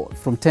a show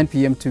from 10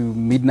 p.m. to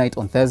midnight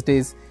on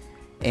Thursdays,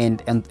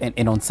 and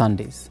on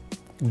Sundays.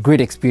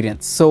 Great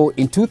experience. So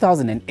in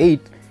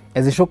 2008,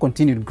 as the show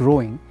continued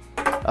growing,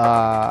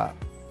 I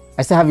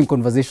started having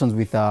conversations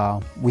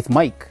with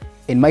Mike,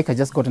 and Mike had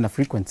just gotten a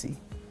frequency.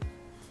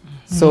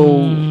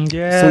 So he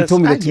yes.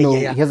 told me that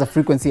Yeah. he has a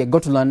frequency. I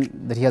got to learn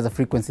that he has a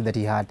frequency that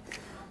he had.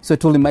 So I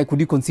told him, Mike,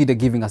 would you consider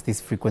giving us this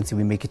frequency?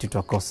 We make it into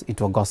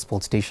a gospel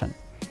station.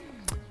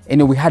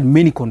 And we had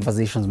many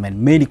conversations,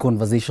 man. Many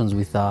conversations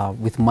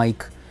with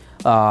Mike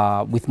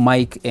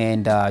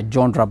and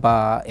John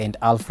Rabah and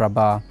Alf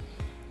Rabah.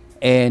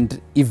 And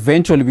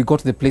eventually we got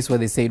to the place where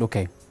they said,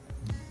 okay,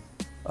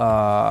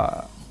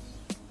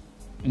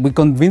 we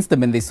convinced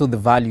them, and they saw the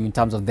value in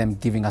terms of them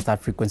giving us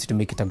that frequency to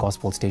make it a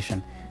gospel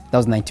station. That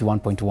was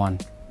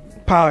 91.1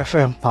 Power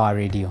FM. Power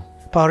Radio.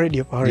 Power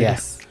Radio.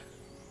 Yes.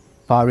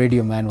 Power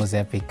Radio, man, was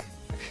epic.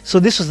 So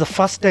this was the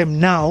first time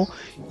now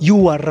you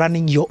were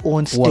running your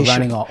own We were station.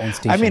 running our own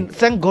station. I mean,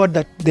 thank God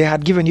that they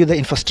had given you the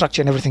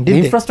infrastructure and everything, The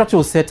didn't infrastructure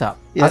was set up.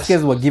 Yes. Us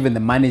guys were given the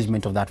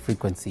management of that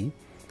frequency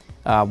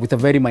with a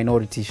very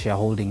minority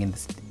shareholding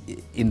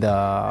in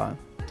the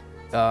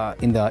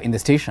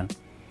station.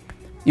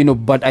 You know,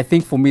 but I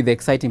think for me the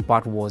exciting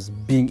part was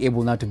being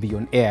able now to be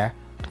on air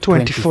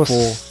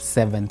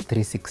 24/7,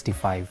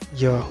 365. they?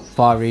 Yeah.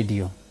 Power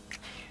Radio.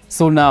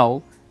 So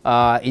now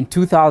in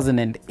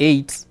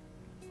 2008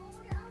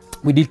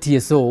 we did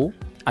TSO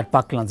at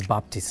Parklands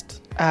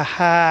Baptist.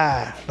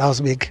 Aha. That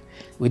was big.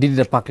 We did it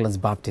at Parklands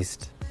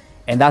Baptist,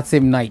 and that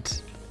same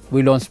night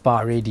we launched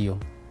Power Radio.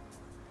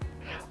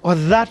 Oh,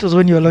 that was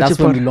when you were launching.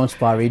 That's when we launched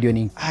Power Radio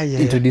and Yeah.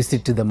 introduced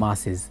it to the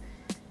masses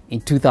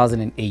in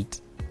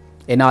 2008.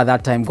 And now at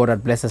that time, God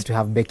had blessed us to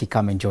have Becky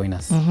come and join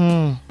us.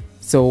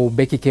 So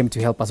Becky came to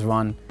help us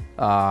run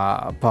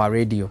Power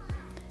Radio.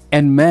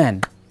 And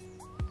man,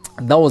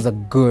 that was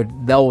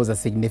a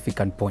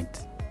significant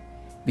point.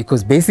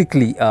 Because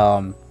basically,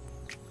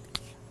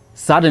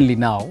 suddenly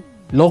now,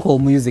 local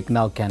music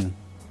now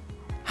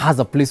has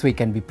a place where it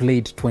can be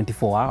played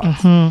 24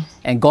 hours.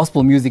 And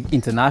gospel music,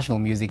 international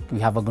music, we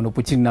have an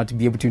opportunity now to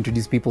be able to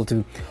introduce people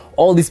to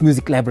all this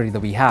music library that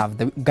we have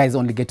that guys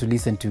only get to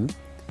listen to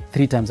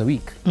 3 times a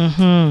week.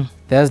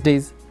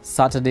 Thursdays,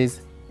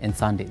 Saturdays, and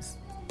Sundays.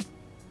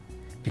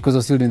 Because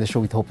we're still doing the show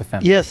with Hope FM.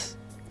 Yes.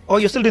 Oh,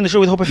 you're still doing the show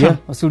with Hope FM? Yeah, I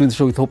was still doing the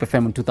show with Hope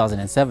FM in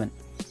 2007.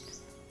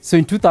 So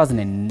in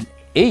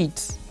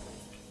 2008,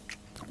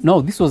 no,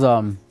 this was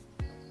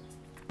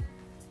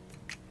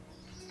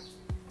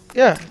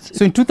Yeah.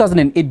 so in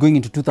 2008 going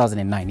into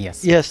 2009,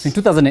 yes. Yes. So in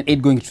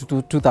 2008 going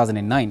to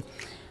 2009,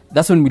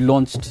 that's when we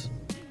launched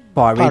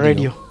Power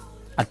Radio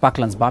at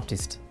Parklands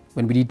Baptist,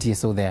 when we did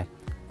TSO there.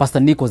 Pastor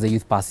Nick was the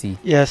youth pastor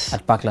Yes.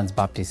 at Parklands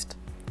Baptist.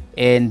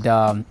 And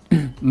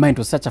man, it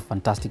was such a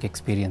fantastic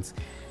experience.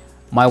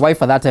 My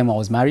wife at that time, I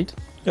was married.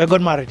 You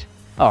got married.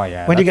 Oh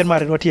yeah. When did you get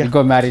married? What year? We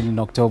got married in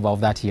October of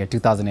that year,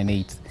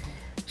 2008.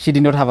 She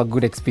did not have a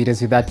good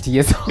experience with that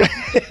TSO.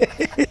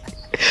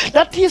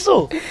 That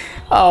TSO.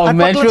 Oh At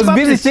man, she was Parklands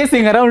busy Baptist?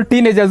 chasing around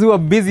teenagers who were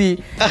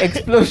busy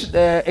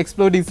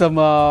exploding some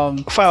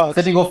Fireworks.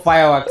 setting off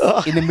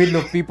fireworks in the middle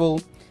of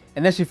people.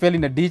 And then she fell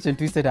in a ditch and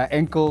twisted her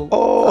ankle.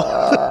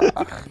 Oh.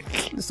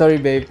 Sorry,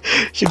 babe.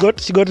 She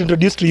got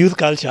introduced to youth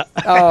culture.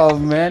 Oh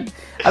man,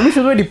 I mean she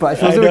was already into I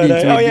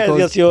it know. Oh, yes, because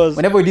yes, she was.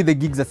 whenever we did the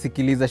gigs at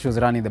Sikiliza, she was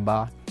running the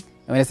bar.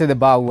 And when I say the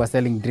bar, we were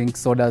selling drinks,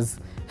 sodas,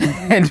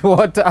 and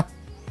water.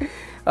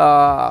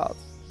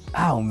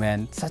 Oh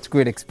man, such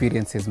great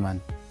experiences,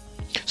 man.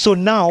 So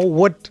now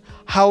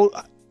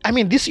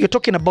this you're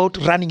talking about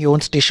running your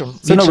own station.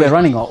 So now literally. we're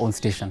running our own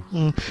station.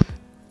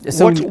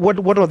 So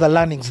What are the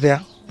learnings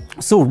there?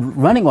 So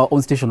running our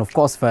own station, of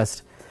course,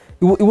 first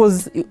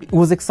it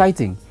was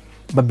exciting,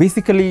 but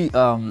basically,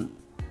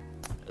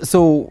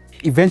 so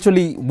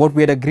eventually, what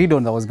we had agreed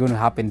on that was going to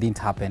happen didn't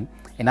happen,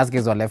 and us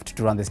guys were left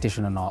to run the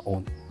station on our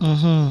own.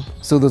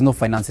 So there's no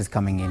finances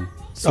coming in.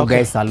 So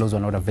guys' salaries were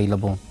not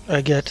available.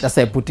 I get. That's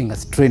why putting a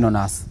strain on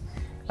us.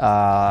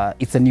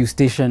 It's a new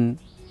station.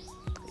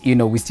 You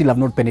know, we still have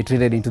not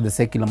penetrated into the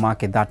secular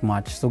market that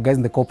much. So guys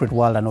in the corporate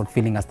world are not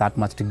feeling us that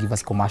much to give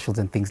us commercials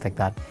and things like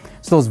that.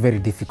 So it was very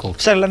difficult.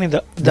 Started learning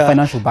the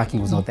financial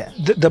backing was not there.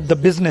 The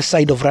business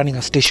side of running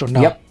a station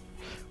now. Yep.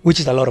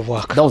 Which is a lot of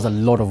work. That was a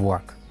lot of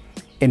work.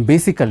 And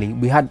basically,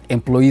 we had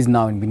employees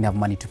now and we didn't have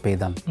money to pay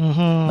them.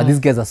 But these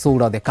guys are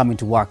sold out. They're coming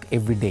to work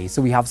every day.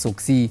 So we have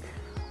Soxy,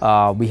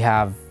 we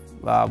have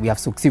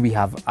Soxy, we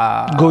have...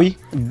 Goi?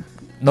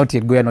 Not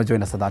yet. Goi had not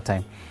joined us at that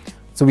time.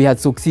 So we had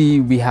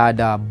Soxy, we had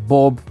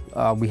Bob,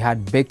 we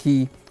had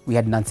Becky, we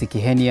had Nancy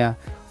Kihenia,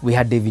 we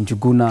had David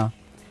Njuguna,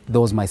 there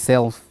was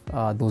myself,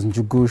 there was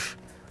Njugush.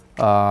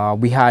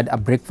 We had a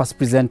breakfast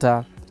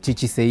presenter,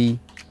 Chichi Sei.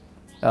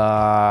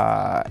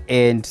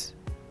 And,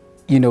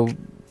 you know,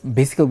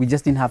 basically we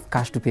just didn't have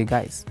cash to pay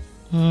guys.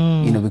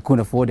 You know, we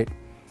couldn't afford it.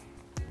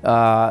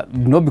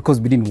 Not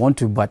because we didn't want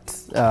to, but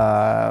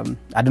I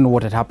don't know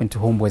what had happened to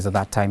Homeboys at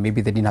that time.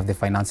 Maybe they didn't have the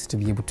finances to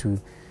be able to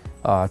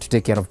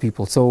take care of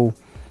people. So,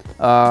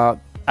 I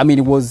mean,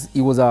 it was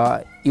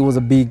a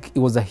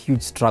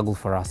huge struggle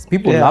for us.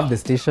 People loved the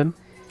station,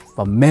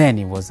 but man,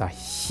 it was a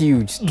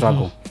huge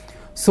struggle.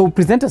 So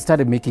presenters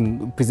started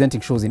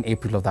presenting shows in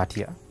April of that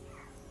year.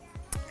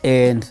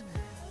 And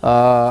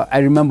I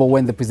remember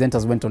when the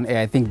presenters went on air,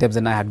 I think Debs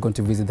and I had gone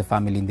to visit the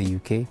family in the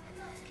UK.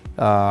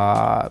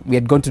 That's when we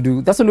had gone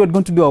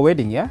to do our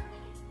wedding, yeah?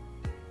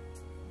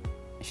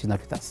 She's not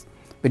with us.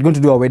 We had gone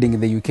to do our wedding in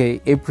the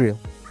UK, April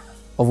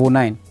of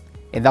 2009.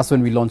 And that's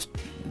when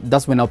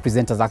our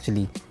presenters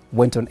actually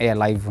went on air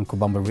live on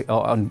Kubamba,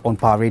 on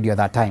Power Radio at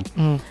that time.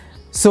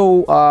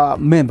 So,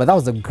 man, but that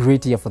was a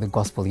great year for the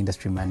gospel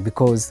industry, man,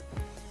 because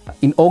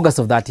in August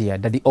of that year,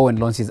 Daddy Owen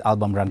launched his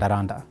album Randa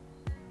Randa.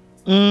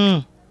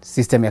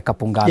 System ya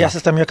Kapungala. Yeah,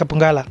 System ya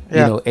Kapungala.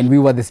 Yeah. You know, and we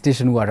were the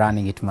station who were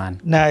running it, man.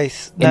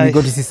 Nice. And we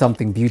got to see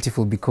something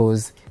beautiful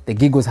because the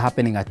gig was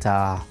happening at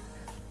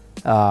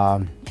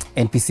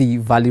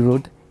NPC Valley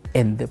Road,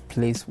 and the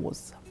place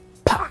was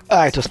packed.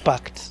 It was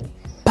packed.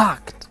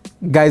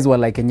 Guys were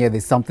like, and yeah,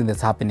 there's something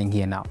that's happening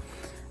here now.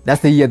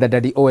 That's the year that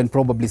Daddy Owen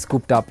probably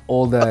scooped up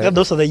all the...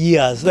 Those are the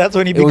years. That's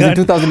when he began. It was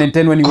in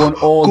 2010 when he won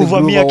all the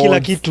Groove Kuvamia kila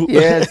Awards. kitu.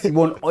 Yes, he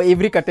won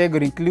every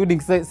category,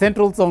 including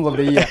Central Song of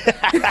the Year.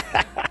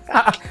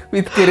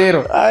 With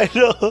Kerero. I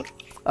know.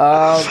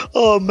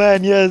 Oh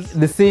man, yes.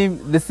 The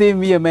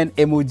same year, man,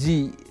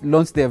 MOG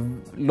launched their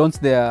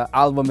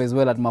album as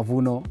well at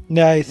Mavuno.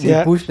 Nice,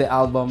 They pushed the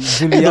album.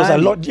 There was a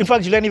lot. In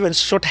fact, Julian even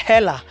shot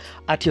Hella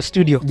at your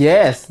studio.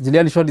 Yes,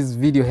 Giuliani shot his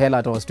video Hella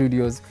at our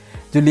studios.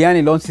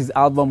 Giuliani launched his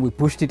album. We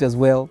pushed it as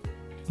well.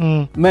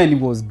 Man, it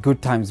was good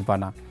times,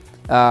 Bana.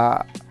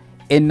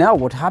 And now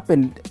what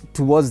happened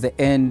towards the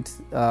end,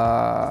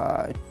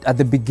 at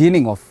the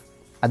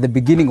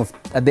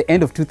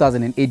end of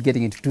 2008,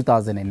 getting into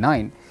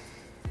 2009,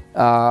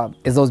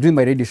 as I was doing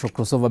my radio show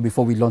crossover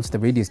before we launched the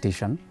radio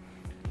station,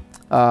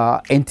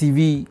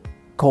 NTV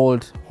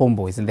called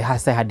Homeboys and they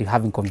started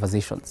having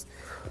conversations.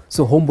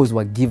 So Homeboys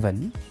were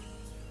given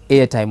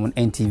airtime on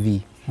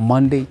NTV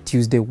Monday,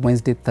 Tuesday,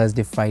 Wednesday,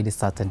 Thursday, Friday,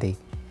 Saturday,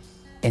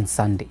 and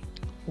Sunday.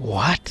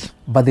 What?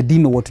 But they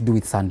didn't know what to do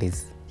with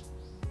Sundays.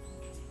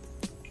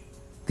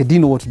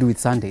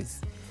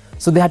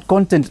 So they had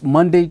content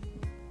Monday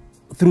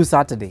through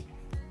Saturday,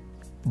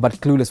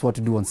 but clueless what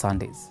to do on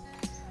Sundays.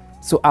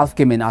 So Alf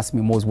came and asked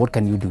me, Mose, what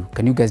can you do?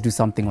 Can you guys do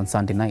something on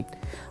Sunday night?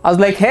 I was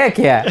like, heck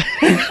yeah.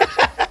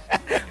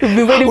 We've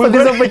been waiting for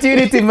this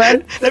opportunity,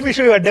 man. Let me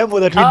show you a demo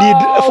that we did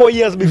 4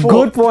 years before.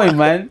 Good point,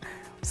 man.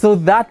 So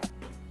that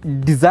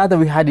desire that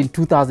we had in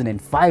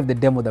 2005, the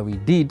demo that we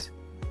did,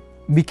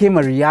 became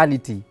a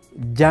reality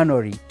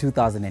January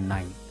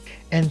 2009.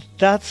 And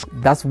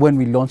that's when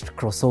we launched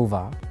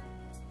Crossover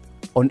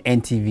on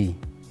NTV.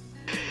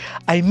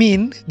 I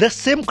mean, the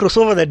same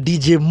crossover that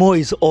DJ Mo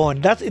is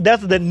on. That's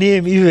the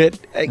name even.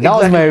 That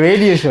was my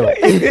radio show.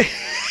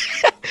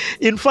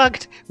 In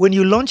fact, when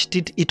you launched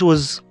it, it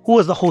was, who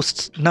was the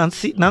host?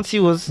 Nancy? Nancy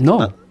was...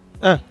 No.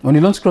 When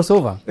you launched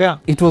Crossover, yeah,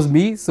 it was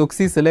me,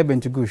 Soxy, Celeb,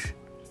 and Chugush.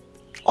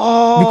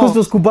 Oh. Because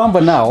there's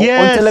Kubamba now on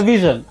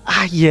television.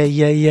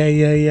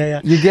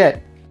 Yeah. You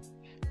get?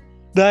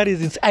 That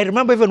is insane. I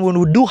remember even when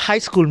we do high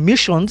school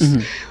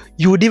missions,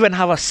 you would even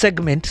have a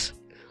segment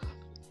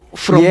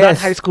from that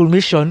high school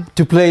mission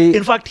to play.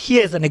 In fact,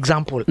 here's an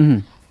example.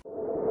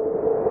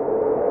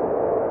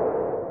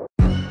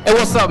 Hey,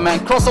 what's up, man?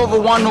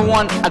 Crossover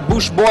 101 at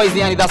Bush Boys,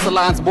 yani that's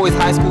Alliance Boys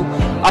High School.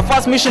 Our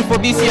first mission for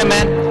this year,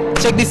 man.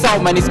 Check this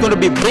out, man. It's gonna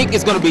be big,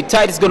 it's gonna be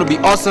tight, it's gonna be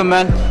awesome,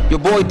 man. Your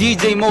boy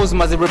DJ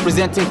Mosmas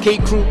representing K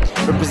Crew,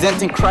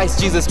 representing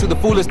Christ Jesus to the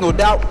fullest, no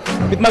doubt.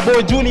 With my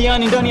boy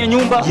Julian ndani ya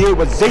nyumba. Yeah,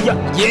 what's that?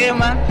 Yeah,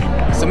 man.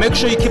 So make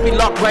sure you keep it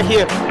locked right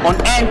here on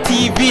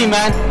NTV,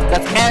 man.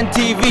 That's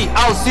NTV.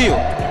 I'll see you.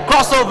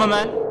 Crossover,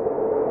 man.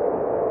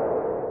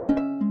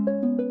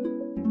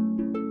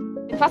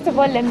 First of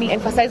all, let me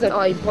emphasize on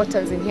our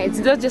importance in here. It's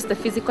not just the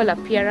physical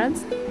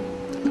appearance,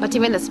 but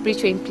even the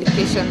spiritual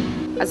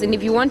implication. As in,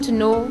 if you want to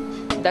know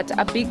that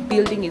a big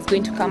building is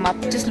going to come up,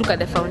 just look at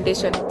the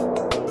foundation.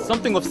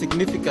 Something of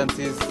significance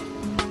is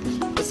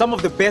some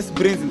of the best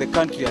brains in the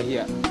country are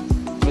here.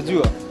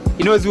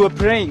 You know, as we were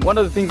praying, one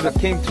of the things that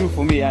came through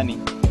for me, Annie,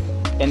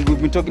 and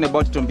we've been talking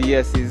about it on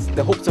BS, is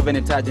the hopes of an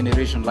entire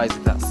generation lies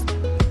with us.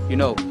 You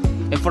know,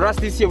 and for us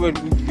this year, we're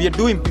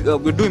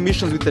doing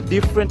missions with a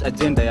different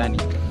agenda, Annie.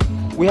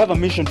 We have a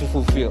mission to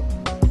fulfill.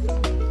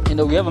 You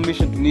know, we have a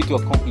mission we need to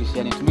accomplish,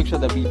 and to make sure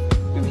that we've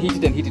hit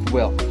it and hit it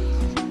well.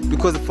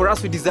 Because for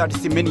us, we desire to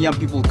see many young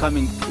people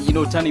coming, you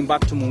know, turning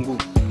back to Mungu,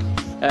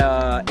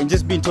 and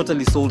just being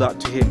totally sold out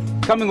to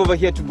Him. Coming over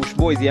here to Bush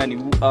Boys, yani,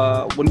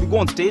 when we go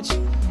on stage,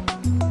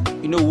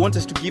 you know, we want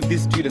us to give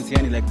these students,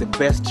 yani, like the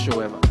best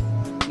show ever.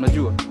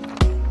 Unajua?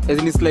 As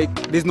in, it's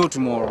like there's no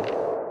tomorrow.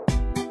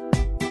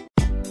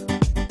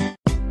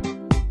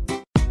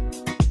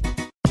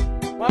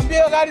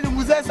 Mwambie gari ni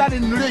mzee sana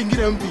ninunulie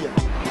ingine mpya.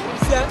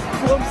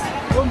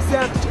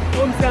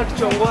 Pomsi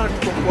tuchongona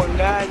tuko kwa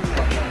ndani.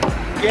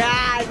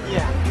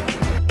 Ganya.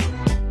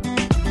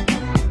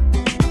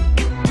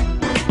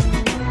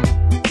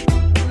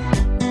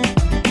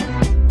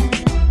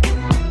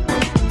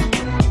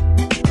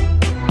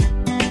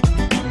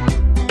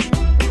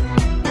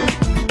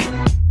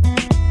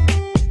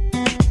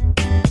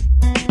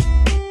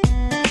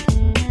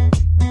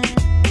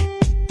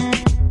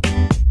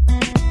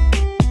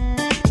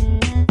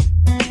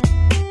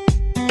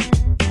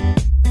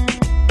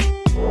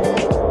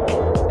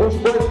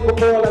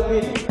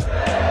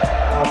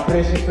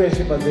 Fresh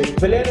mazee.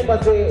 Beleni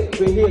mazee,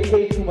 we're here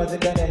K2 mazee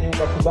ndani ya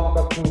nyumba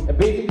kubamba tu. And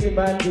basically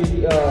man,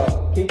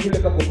 K2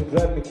 leka go to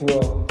drive me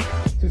kuwa.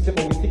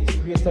 Tusema we seek to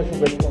create social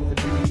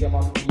responsibility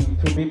amongst you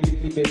through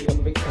biblically based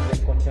convictions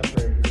and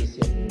contemporary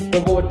Christian. So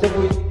whatever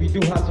we do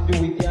have to do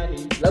with yani,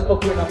 lazima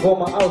kuwe na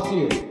ngoma au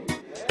sio?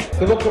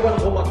 Kwa hivyo kwa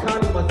ngoma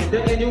kali mazee.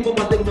 Ndani ya nyumba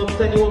mazee kuna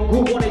msanii wa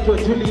nguvu anaitwa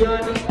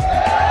Juliani.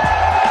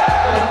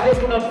 Na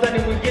kuna msanii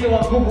mwingine wa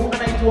nguvu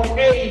anaitwa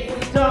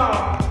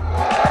A-Star.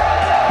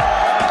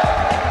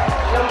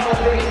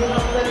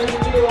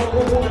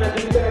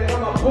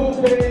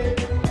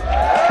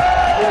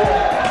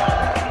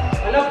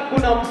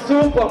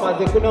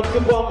 Kuna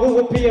msumba wa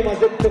nguvu pia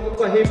mazee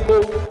kutoka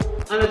himbo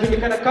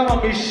anajulikana kama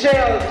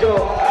Michelle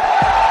Jo.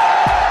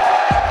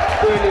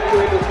 Kweli.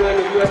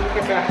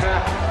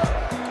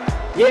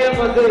 Yeah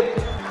mazee,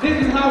 this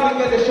is how we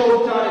get the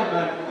show started,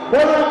 man.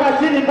 Bora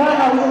kachini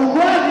bana,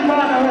 uwazi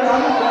bana wewe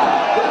amka.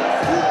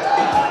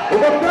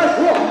 Uko fresh,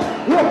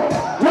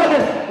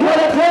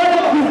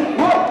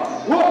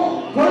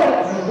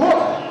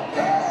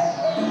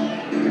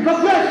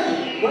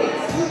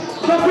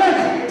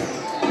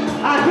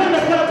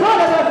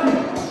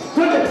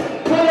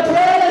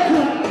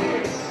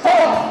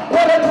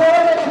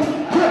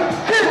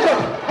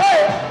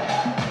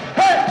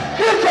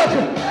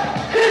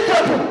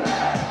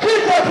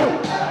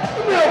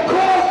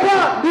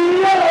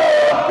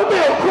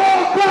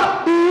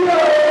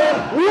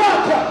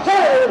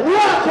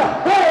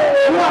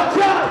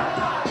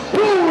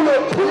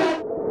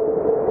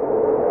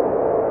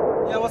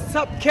 What's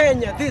up,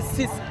 Kenya? This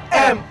is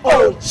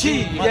MOG.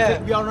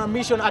 Yeah. We are on a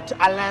mission at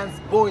Alliance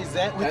Boys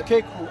with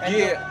K Crew.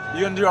 Yeah,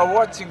 you are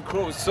watching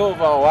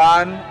Crossover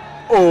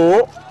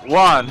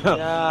 101.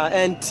 Yeah,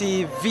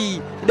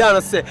 NTV.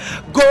 Down say,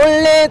 go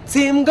let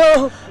him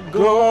go.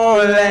 Go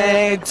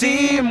let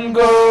him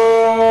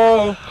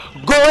go.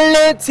 Go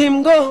let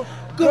him go.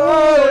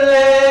 Go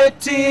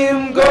let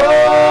him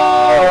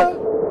go.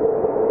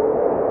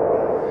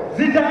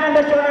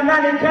 Zitaenda shona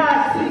nani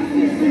kasi,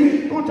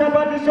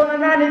 utabadilishwa na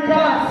nani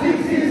kasi,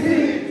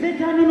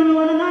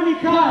 zitanunuliwa na nani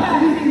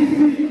kasi,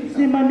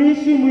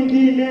 simamishi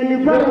mwingine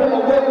ni baba na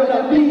wewe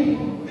na mimi,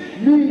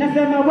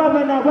 nasema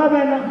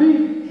baba na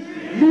mimi.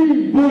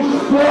 Bush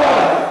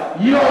Boys,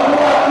 you're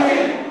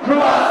walking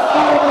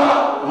crossover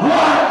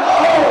 101.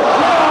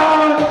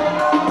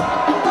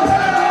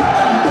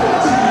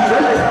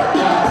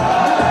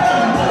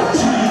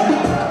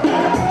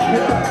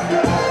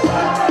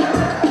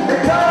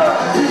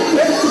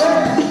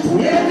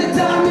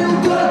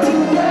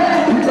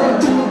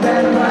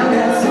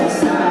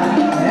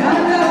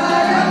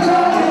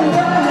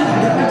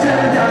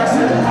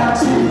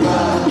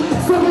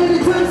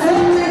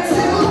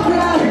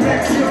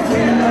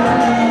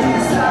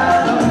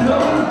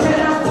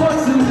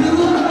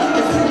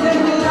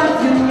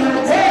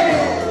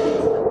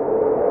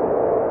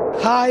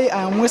 Hi,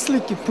 I'm Wesley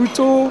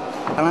Kiputo,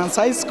 Alliance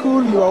High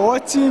School. You are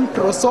watching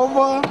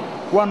Crossover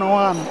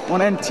 101 on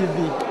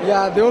NTV.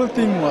 Yeah, the whole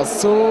thing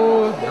was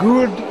so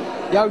good.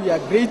 Yeah, we are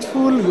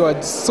grateful. We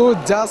are so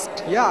just.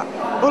 Yeah,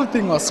 whole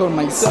thing was so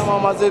nice.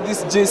 Mama said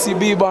this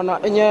JCB bana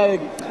enye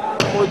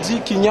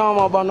Oji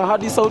kinyama bana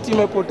hadi sauti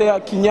imepotea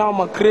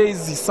kinyama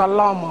crazy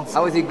salama.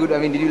 How was it good? I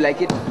mean, did you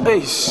like it?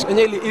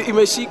 Enye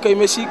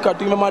imeshika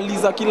tu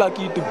imemaliza kila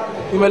kitu.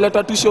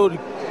 Imeleta tu show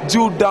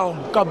juu down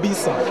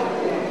kabisa.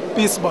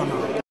 Peace bana.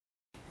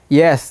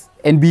 Yes,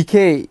 and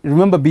BK,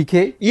 remember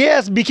BK?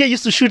 Yes, BK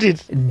used to shoot it.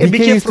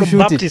 BK used from to shoot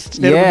Baptist.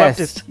 it. Yes,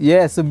 Baptist.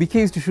 yes. So BK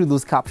used to shoot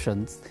those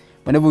captions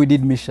whenever we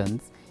did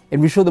missions,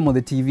 and we showed them on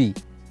the TV.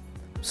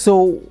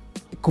 So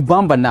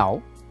Kubamba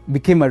now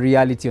became a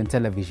reality on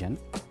television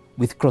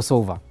with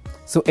Crossover.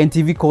 So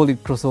NTV called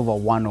it Crossover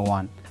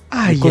 101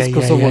 because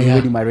Crossover was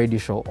already my radio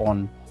show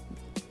on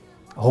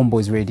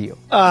Homeboys Radio.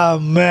 Oh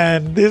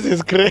man, this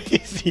is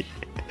crazy.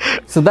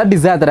 So that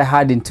desire that I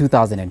had in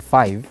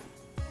 2005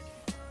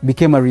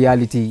 became a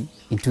reality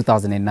in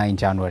 2009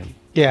 January.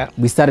 Yeah.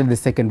 We started the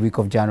second week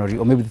of January,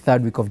 or maybe the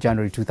third week of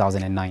January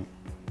 2009.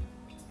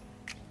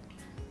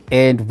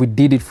 And we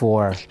did it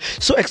for...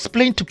 So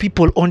explain to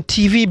people, on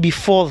TV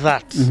before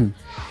that,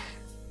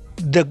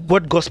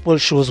 what gospel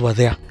shows were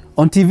there?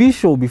 On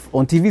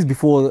TVs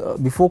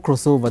before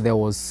Crossover, there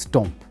was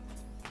Stomp.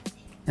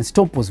 And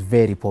Stomp was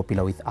very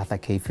popular with Arthur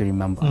K, if you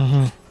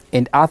remember.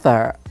 And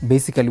Arthur,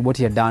 basically what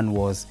he had done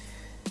was,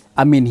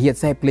 I mean, he had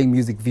started playing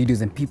music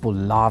videos and people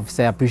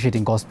say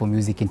appreciating gospel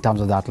music in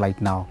terms of that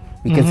like now.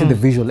 We can see the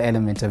visual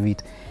element of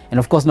it. And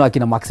of course now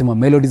Akina Maximum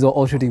Melodies are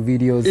all shooting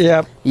videos.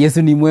 Yep.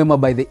 Yesu Ni Mwema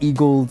by the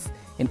Eagles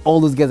and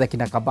all those guys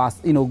Akina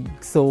Kabas, you know,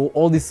 so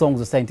all these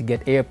songs are starting to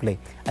get airplay.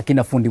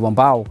 Akina Fundi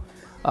Wambao,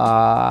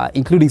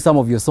 including some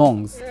of your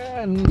songs.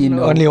 You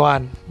know, only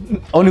one.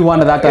 Only one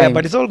at that time. Yeah,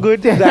 but it's all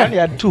good. Then you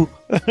had two.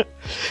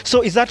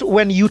 So is that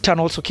when U-Turn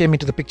also came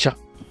into the picture?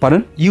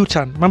 Pardon?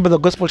 U-Turn. Remember the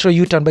gospel show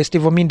U-Turn by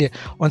Steve Ominde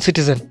on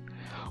Citizen?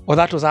 Or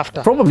that was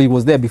after? Probably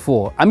was there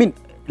before. I mean,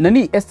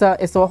 Nani, Esther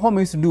Wahome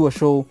used to do a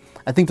show,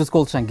 I think it was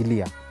called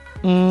Shangilia,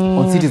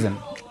 on Citizen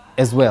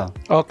as well.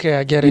 Okay,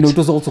 I get it. You know, it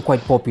was also quite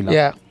popular.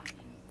 Yeah.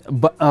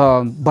 But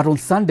on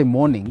Sunday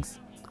mornings,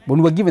 when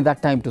we were given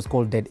that time, it was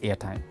called Dead Air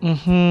Time.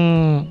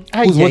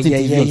 Who's watching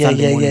TV on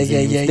Sunday mornings?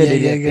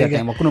 Dead Air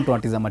Time. Hakuna mtu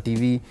anatizama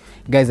TV.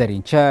 Guys are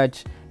in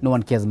church. No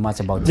one cares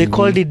much about They TV.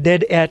 called it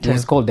Dead Air Time. It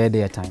was called Dead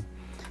Air Time.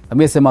 I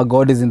mean, my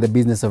God is in the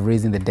business of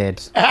raising the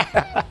dead.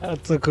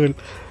 That's so cool.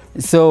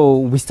 So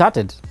we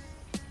started,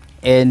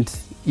 and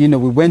you know,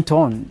 we went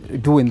on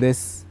doing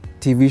this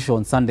TV show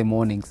on Sunday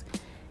mornings.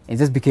 It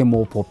just became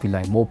more popular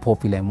and more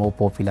popular and more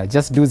popular.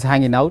 Just dudes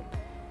hanging out,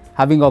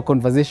 having our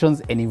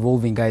conversations, and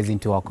involving guys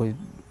into our,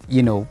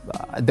 you know,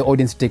 the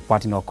audience to take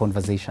part in our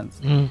conversations.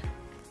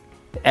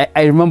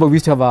 I remember we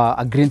used to have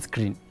a green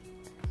screen,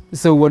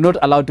 so we're not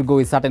allowed to go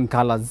with certain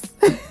colors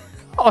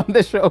on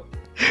the show.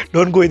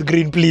 Don't go with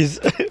green, please.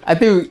 I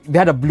think they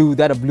had a blue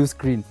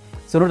screen,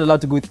 so not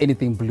allowed to go with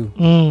anything blue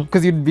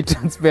because you'd be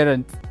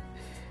transparent.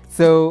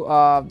 So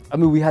I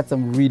mean, we had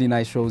some really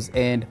nice shows,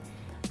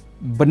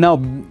 but now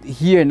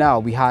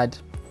we had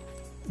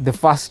the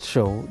first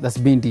show that's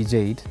being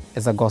DJ'd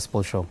as a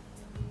gospel show.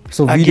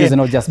 So videos are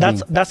not just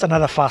that's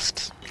another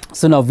first.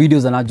 So now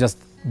videos are not just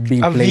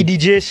being played. A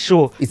VDJ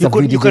show. It's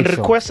you can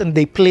request and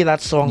they play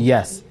that song.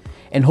 Yes,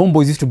 and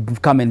Homeboys used to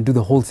come and do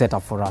the whole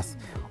setup for us.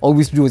 All we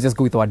used to do was just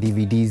go with our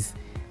DVDs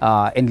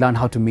and learn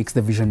how to mix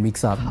the Vision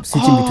mix-up,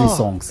 switching between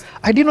songs.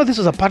 I didn't know this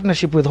was a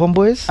partnership with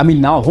Homeboys. I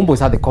mean, now Homeboys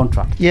had the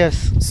contract.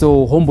 Yes.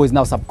 So Homeboys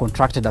now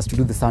subcontracted us to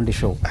do the Sunday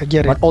show. I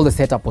get it. But all the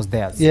setup was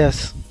theirs.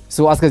 Yes.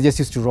 So us guys just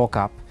used to rock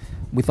up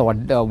with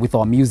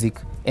our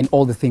music, and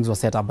all the things were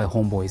set up by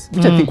Homeboys,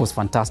 which I think was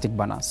fantastic,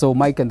 Bana. So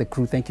Mike and the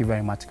crew, thank you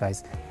very much,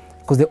 guys,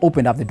 because they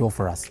opened up the door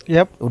for us.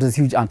 Yep. It was a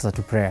huge answer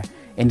to prayer,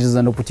 and it was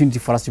an opportunity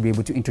for us to be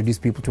able to introduce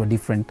people to a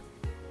different,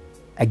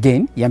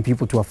 again, young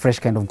people to a fresh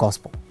kind of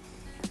gospel.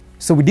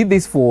 So we did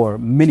this for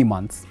many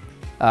months,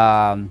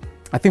 I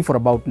think for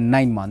about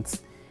 9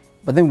 months,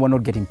 but then we're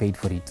not getting paid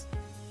for it.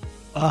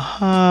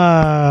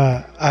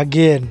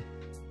 Again.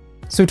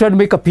 So we tried to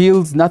make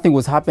appeals, nothing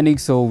was happening,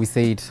 so we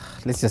said,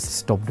 let's just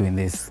stop doing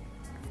this.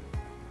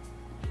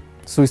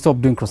 So we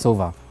stopped doing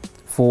Crossover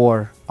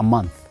for a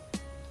month.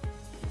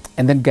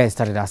 And then guys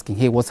started asking,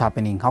 hey, what's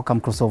happening? How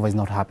come Crossover is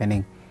not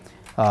happening?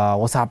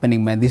 What's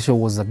happening, man? This show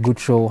was a good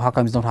show. How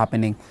come it's not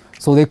happening?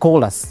 So they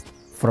called us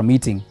for a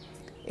meeting.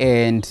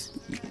 And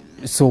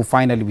so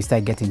finally we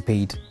started getting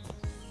paid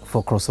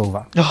for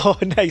Crossover. Oh,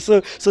 nice.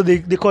 So they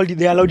called you,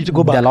 they allowed you to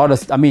go back. They allowed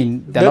us,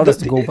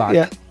 to go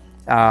back.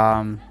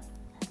 Yeah.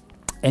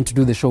 And to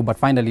do the show. But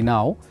finally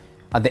now,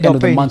 at the end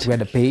of the month, we had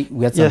to pay.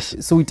 We had some,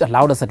 so it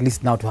allowed us at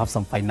least now to have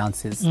some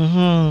finances.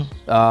 And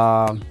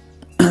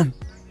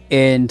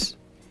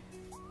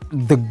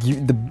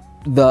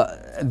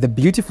the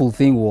beautiful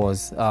thing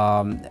was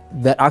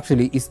that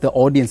actually it's the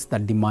audience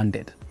that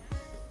demanded.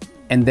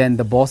 And then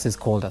the bosses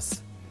called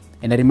us.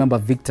 And I remember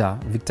Victor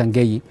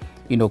Ngei,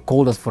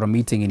 called us for a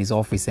meeting in his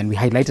office, and we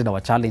highlighted our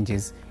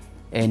challenges,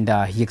 and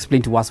he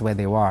explained to us where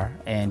they were.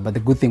 But the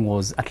good thing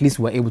was at least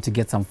we were able to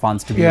get some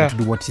funds to be able to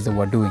do what it is that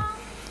we're doing.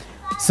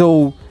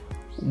 So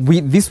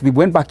we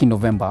went back in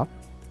November.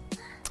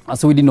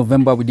 So we did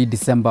November, we did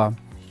December,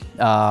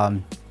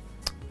 and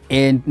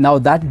now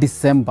that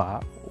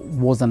December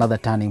was another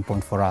turning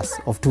point for us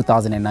of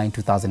 2009,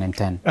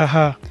 2010.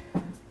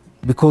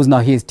 Because now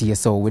here's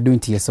TSO. We're doing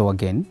TSO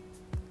again,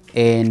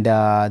 and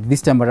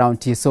this time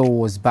around TSO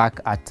was back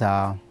at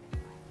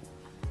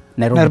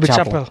Nairobi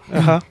Chapel.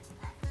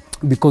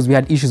 Because we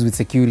had issues with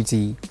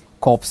security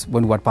cops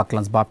when we were at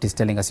Parklands Baptist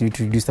telling us you need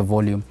to reduce the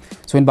volume.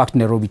 So we went back to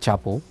Nairobi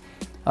Chapel,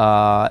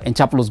 and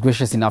Chapel was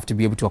gracious enough to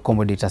be able to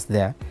accommodate us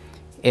there.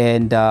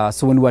 And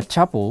so when we were at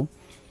Chapel,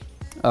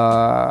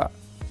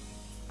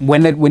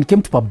 when it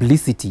came to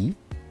publicity,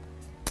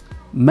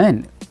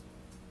 man,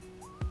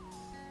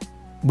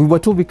 we were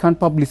told we can't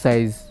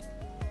publicize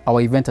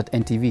our event at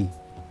NTV.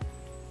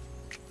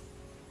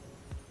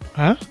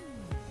 Huh?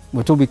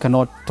 We're told we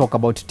cannot talk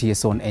about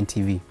TSO on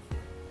NTV.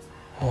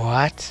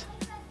 What?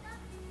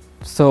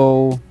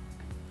 So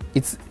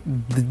it's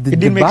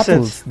the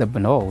battles.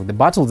 The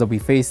battles that we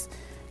face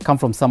come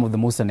from some of the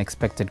most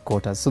unexpected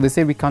quarters. So they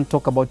say we can't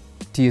talk about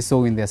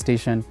TSO in their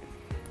station.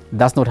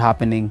 That's not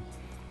happening.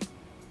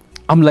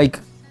 I'm like,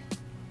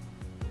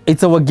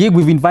 it's our gig.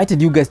 We've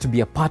invited you guys to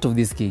be a part of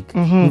this gig.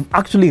 We've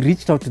actually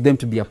reached out to them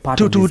to be a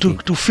part of this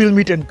gig. To film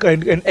it and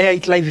air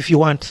it live if you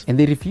want. And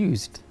they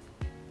refused.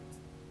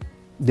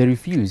 They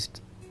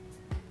refused.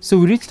 So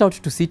we reached out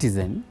to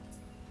Citizen,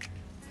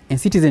 and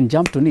Citizen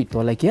jumped on it. They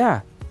were like,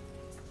 yeah.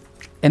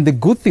 And the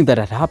good thing that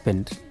had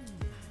happened,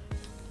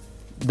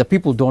 the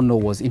people don't know,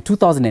 was in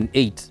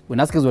 2008, when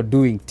us guys were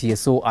doing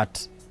TSO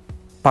at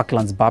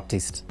Parklands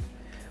Baptist,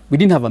 we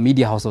didn't have a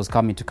media house that was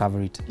coming to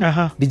cover it.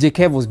 DJ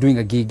Kev was doing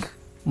a gig.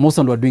 Most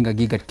were doing a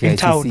gig at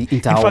KICC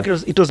in town. In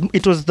fact,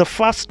 it was the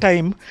first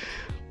time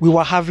we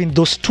were having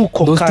those two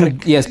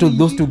concurrent.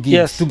 Those two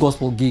gigs, two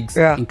gospel gigs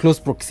in close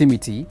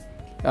proximity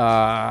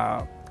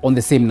on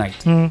the same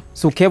night.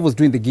 So Kev was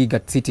doing the gig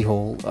at City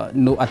Hall,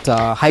 at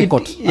High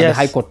Court, at the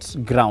High Court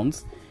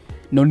grounds.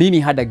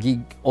 Nonini had a gig,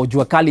 or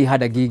Juakali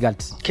had a gig at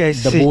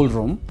the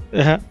ballroom.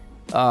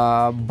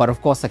 But of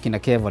course,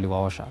 Akina Kev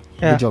waliwaosha.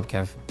 Good job,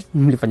 Kev.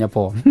 Mlifanya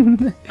poa.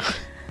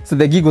 So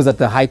the gig was at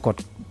the High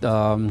Court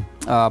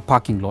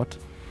parking lot.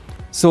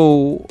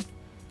 So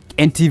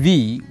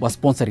NTV was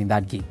sponsoring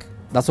that gig.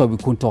 That's why we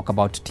couldn't talk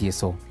about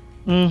TSO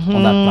on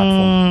that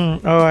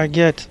platform. Oh, I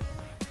get.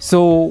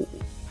 So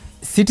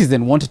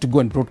Citizen wanted to go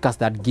and broadcast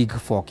that gig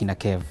for Akina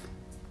Kev.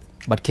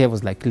 But Kev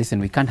was like, listen,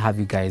 we can't have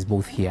you guys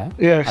both here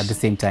at the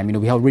same time.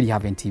 We already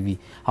have NTV.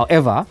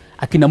 However,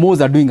 Akina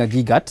Mo's are doing a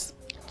gig at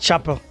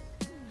Chapel.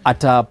 At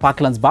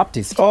Parklands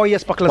Baptist. Oh,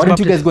 yes, Parklands Baptist. Why don't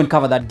you guys go and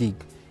cover that gig?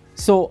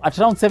 So at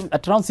around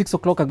 6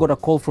 o'clock, I got a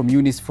call from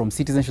Eunice from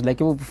Citizen. She was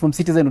like, from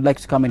Citizen would like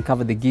to come and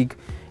cover the gig.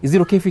 Is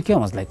it okay if we come?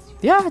 I was like,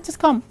 yeah, just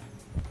come.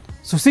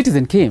 So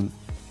Citizen came.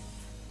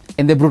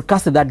 And they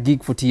broadcasted that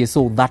gig for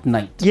TSO that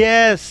night.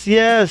 Yes.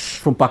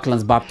 From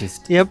Parklands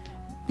Baptist. Yep.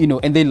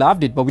 And they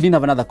loved it, but we didn't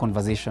have another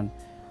conversation.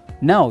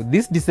 Now,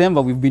 this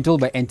December, we've been told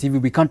by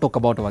NTV we can't talk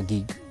about our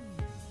gig.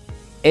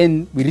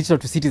 And we reached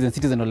out to Citizen.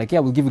 Citizen were like, yeah,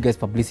 we'll give you guys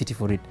publicity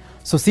for it.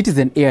 So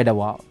Citizen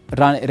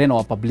ran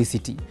our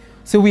publicity.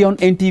 So we're on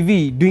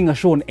NTV, doing a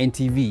show on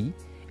NTV,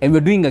 and we're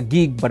doing a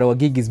gig, but our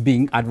gig is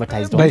being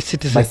advertised by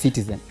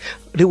Citizen.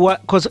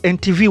 Because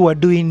NTV were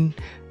doing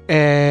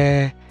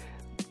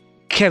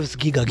Kev's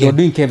gig again. They were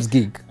doing Kev's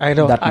gig. I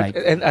know. That night.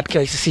 And at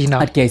KICC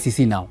now. At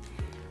KICC now.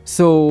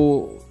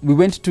 So we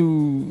went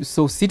to,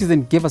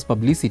 Citizen gave us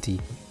publicity,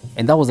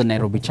 and that was at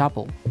Nairobi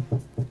Chapel.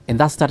 And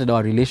that started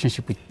our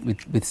relationship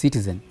with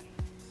Citizen.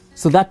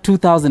 So that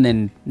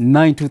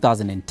 2009,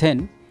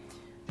 2010,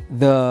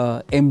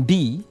 the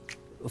MD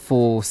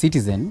for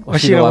Citizen,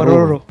 Oshiro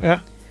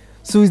Waroro,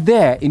 so he's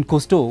there in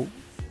Coastal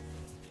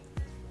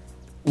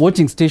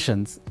watching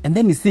stations, and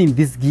then he's seeing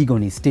this gig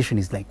on his station.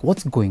 He's like,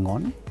 what's going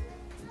on?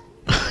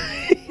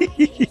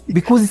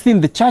 Because he's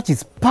seeing the church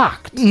is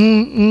packed.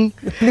 The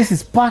place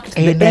is packed.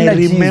 And the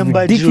energy I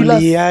remember is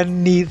ridiculous.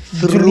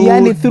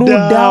 Giuliani threw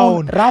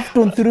down.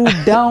 Rafton threw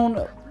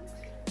down.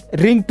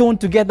 Ringtone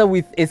together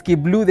with SK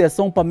Blue, their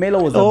song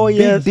Pamela was a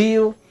big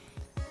deal.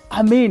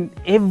 I mean,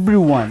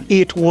 everyone.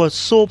 It was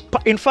so...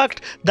 In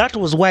fact, that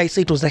was why I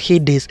say it was the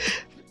heydays.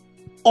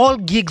 All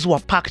gigs were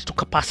packed to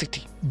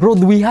capacity. Bro,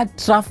 we had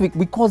traffic.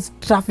 We caused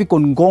traffic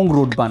on Ngong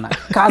Road, bana.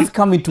 Cars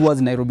coming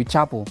towards Nairobi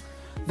Chapel.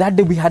 That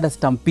day we had a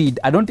stampede.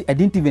 I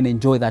didn't even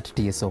enjoy that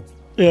TSO.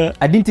 Yeah.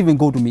 I didn't even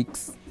go to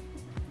mix.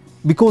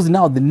 Because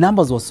now the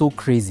numbers were so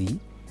crazy.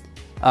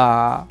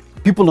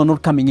 People are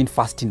not coming in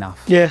fast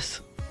enough.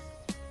 Yes.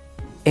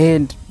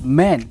 And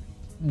man,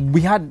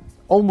 we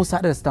almost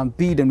had a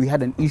stampede and we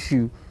had an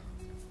issue.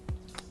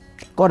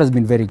 God has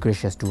been very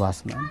gracious to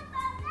us, man.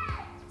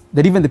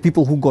 That even the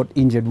people who got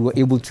injured, we were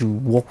able to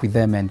walk with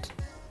them and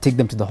take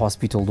them to the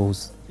hospital,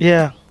 those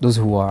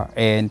who are.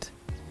 And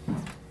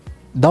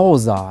that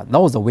was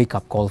a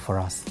wake-up call for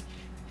us.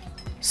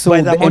 So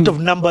by the amount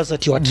of numbers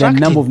that you are attracting.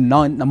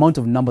 The amount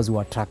of numbers we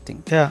were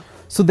attracting. Yeah.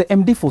 So the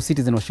MD for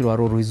Citizen, Oshiro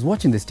Waroro, is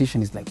watching the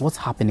station. He's like, what's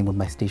happening with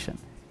my station?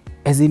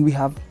 As in, we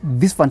have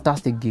this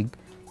fantastic gig,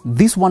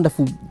 this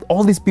wonderful,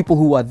 all these people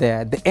who are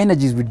there, the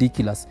energy is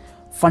ridiculous.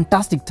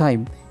 fantastic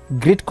time,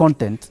 great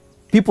content,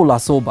 people are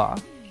sober,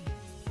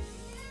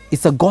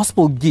 it's a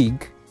gospel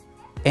gig,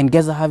 and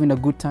guys are having a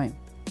good time.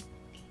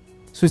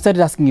 So he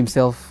started asking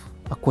himself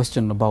a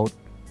question about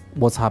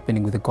what's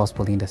happening with the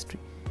gospel industry.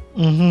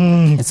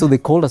 And so they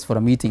called us for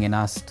a meeting and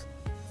asked,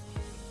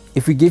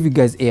 if we gave you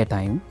guys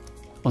airtime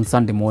on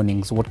Sunday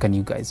mornings, what can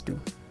you guys do?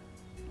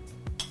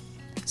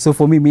 So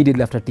for me,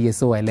 immediately after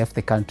TSO, I left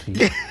the country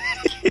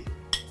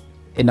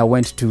and I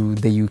went to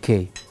the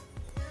UK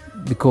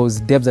because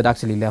Debs had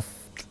actually left.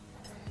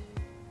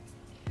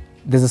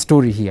 There's a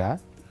story here.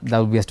 That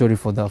will be a story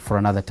for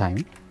another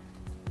time.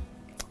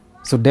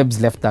 So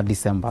Debs left that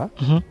December,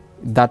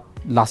 that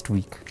last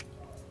week.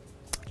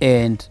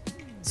 And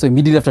so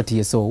immediately after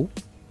TSO,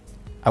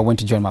 I went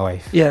to join my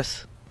wife.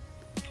 Yes.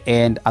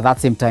 And at that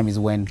same time is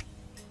when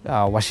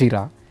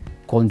Wachira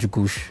called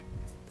Njugush,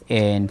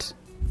 and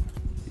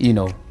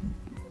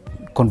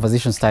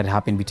conversations started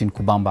happening between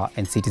Kubamba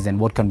and Citizen.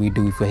 What can we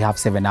do if we have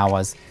 7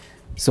 hours?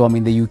 So I'm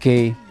in the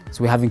UK,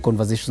 so we're having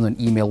conversations on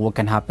email, what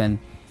can happen?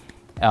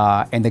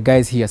 And the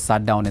guys here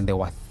sat down and they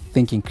were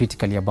thinking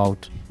critically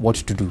about what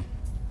to do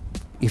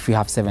if we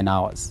have 7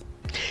 hours.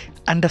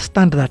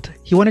 Understand that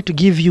he wanted to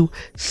give you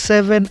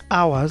 7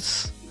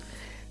 hours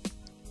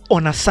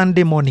on a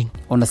Sunday morning.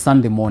 On a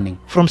Sunday morning.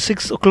 From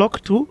 6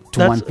 o'clock to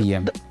 1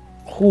 p.m.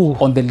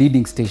 On the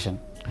leading station.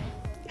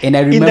 And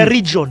I remember in the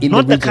region,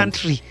 not the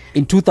country.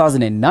 In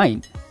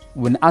 2009,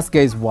 when us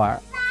guys were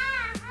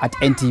at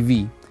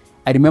NTV,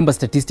 I remember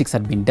statistics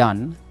had been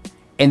done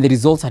and the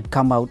results had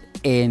come out,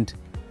 and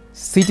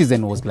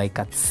Citizen was like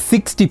at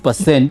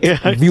 60%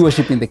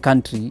 viewership in the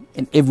country,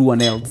 and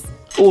everyone else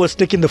was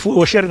taking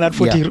was sharing that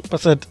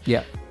 40%.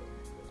 Yeah.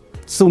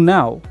 So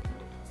now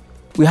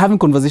we're having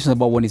conversations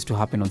about what needs to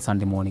happen on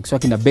Sunday morning. So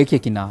akina Becky,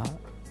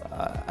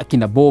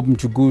 akina Bob,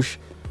 Njugush,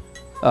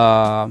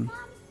 akina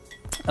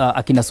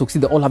Soksi,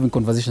 they're all having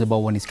conversations about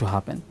what needs to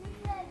happen.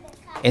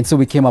 And so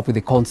we came up with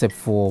a concept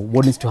for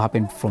what needs to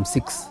happen from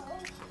 6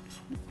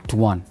 to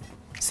 1.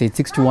 Say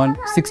 6 to 1,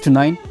 6 to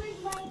 9.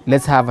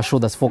 Let's have a show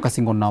that's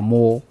focusing on a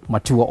more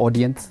mature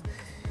audience.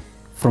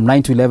 From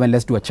 9 to 11,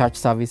 let's do a church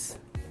service.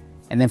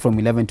 And then from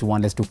 11 to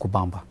 1, let's do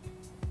Kubamba.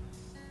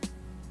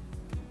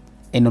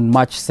 And on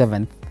March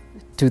 7th,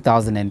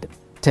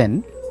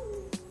 2010,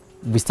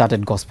 we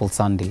started Gospel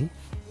Sunday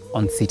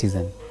on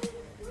Citizen.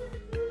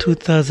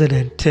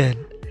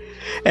 2010.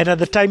 And at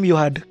the time you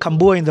had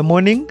Kambua in the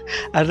morning.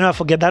 I'll never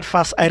forget that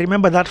first. I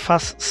remember that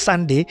first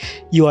Sunday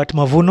you were at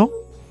Mavuno.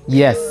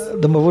 Yes.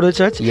 The Mavuno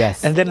church.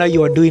 Yes. And then now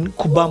you are doing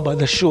Kubamba,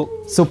 the show.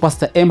 So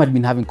Pastor M had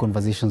been having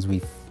conversations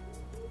with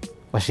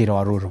Wachira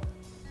Waruru.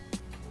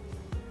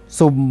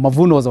 So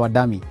Mavuno was our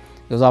dummy.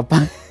 It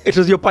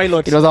was your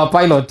pilot. It was our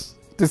pilot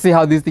to see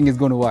how this thing is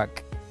going to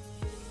work.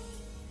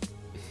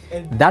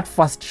 And that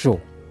first show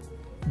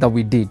that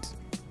we did,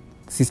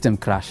 system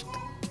crashed.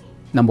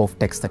 Number of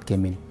texts that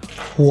came in.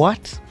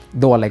 What?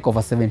 There were like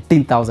over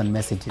 17,000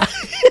 messages.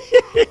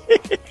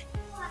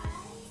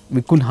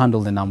 We couldn't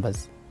handle the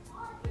numbers.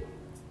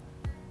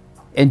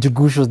 And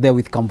Njugush was there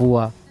with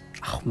Kambua.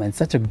 Oh man,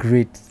 such a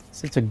great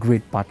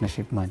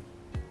partnership, man.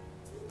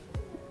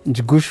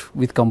 Njugush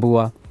with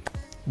Kambua.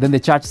 Then the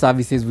church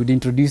services, we'd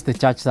introduce the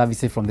church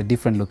services from the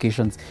different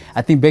locations.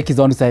 I think Becky's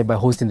on the side by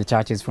hosting the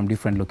churches from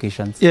different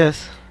locations.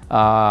 Yes.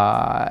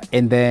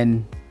 And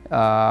then,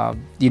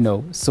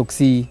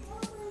 Soksi,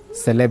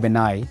 Celeb and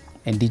I,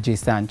 and DJ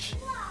Sanch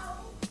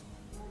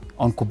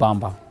on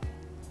Kubamba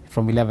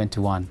from 11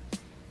 to 1.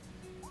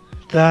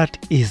 That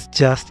is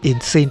just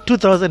insane.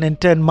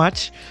 2010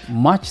 March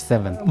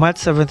 7th. March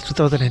 7th,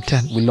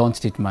 2010. We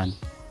launched it, man.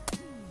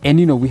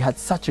 And we had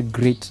such a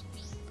great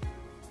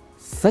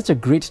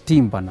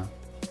team, Bana.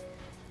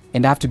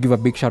 And I have to give a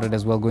big shout out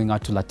as well going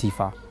out to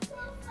Latifa,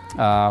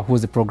 who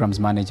was the programs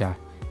manager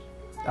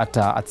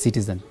at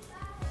Citizen.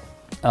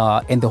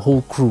 And the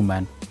whole crew,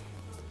 man.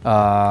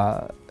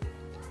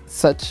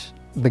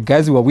 The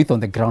guys we were with on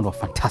the ground were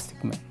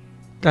fantastic, man.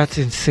 That's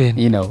insane.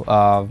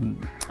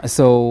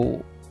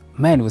 So,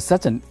 man, it was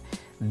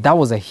that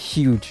was a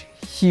huge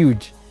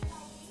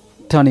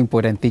turning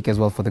point, I think, as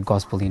well for the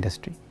gospel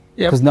industry.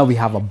 Because now we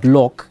have a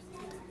block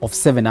of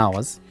 7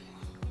 hours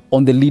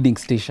on the leading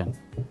station.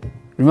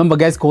 Remember,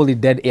 guys called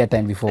it dead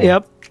airtime before.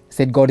 Yep.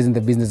 Said God is in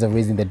the business of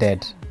raising the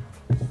dead.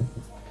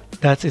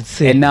 That's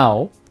insane. And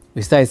now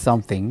we started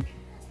something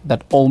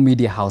that all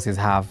media houses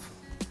have.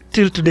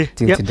 Till today.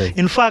 Today.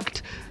 In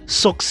fact,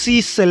 Soksi,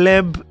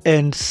 Celeb,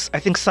 and I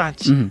think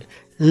Sanch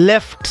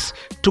left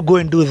to go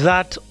and do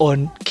that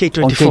on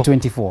K24. On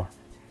K24.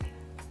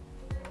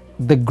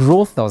 The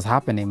growth that was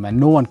happening, man,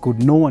 no one could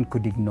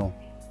ignore.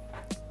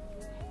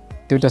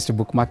 Do you want us to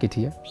bookmark it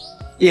here?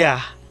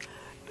 Yeah.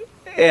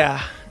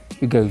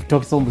 You go.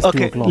 It's almost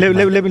 2 o'clock. Let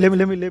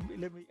me.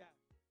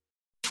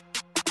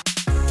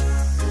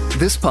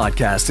 This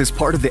podcast is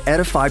part of the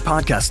Edify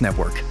Podcast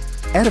Network.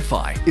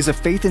 Edify is a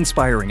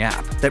faith-inspiring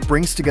app that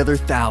brings together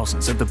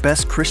thousands of the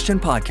best Christian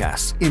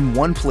podcasts in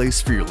one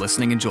place for your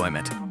listening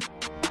enjoyment.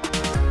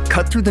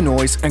 Cut through the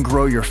noise and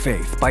grow your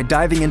faith by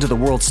diving into the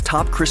world's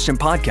top Christian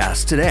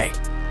podcasts today.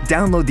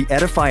 Download the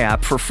Edify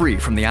app for free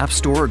from the App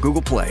Store or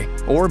Google Play,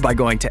 or by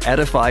going to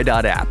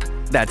edify.app.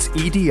 That's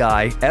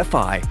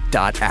EDIFI.app.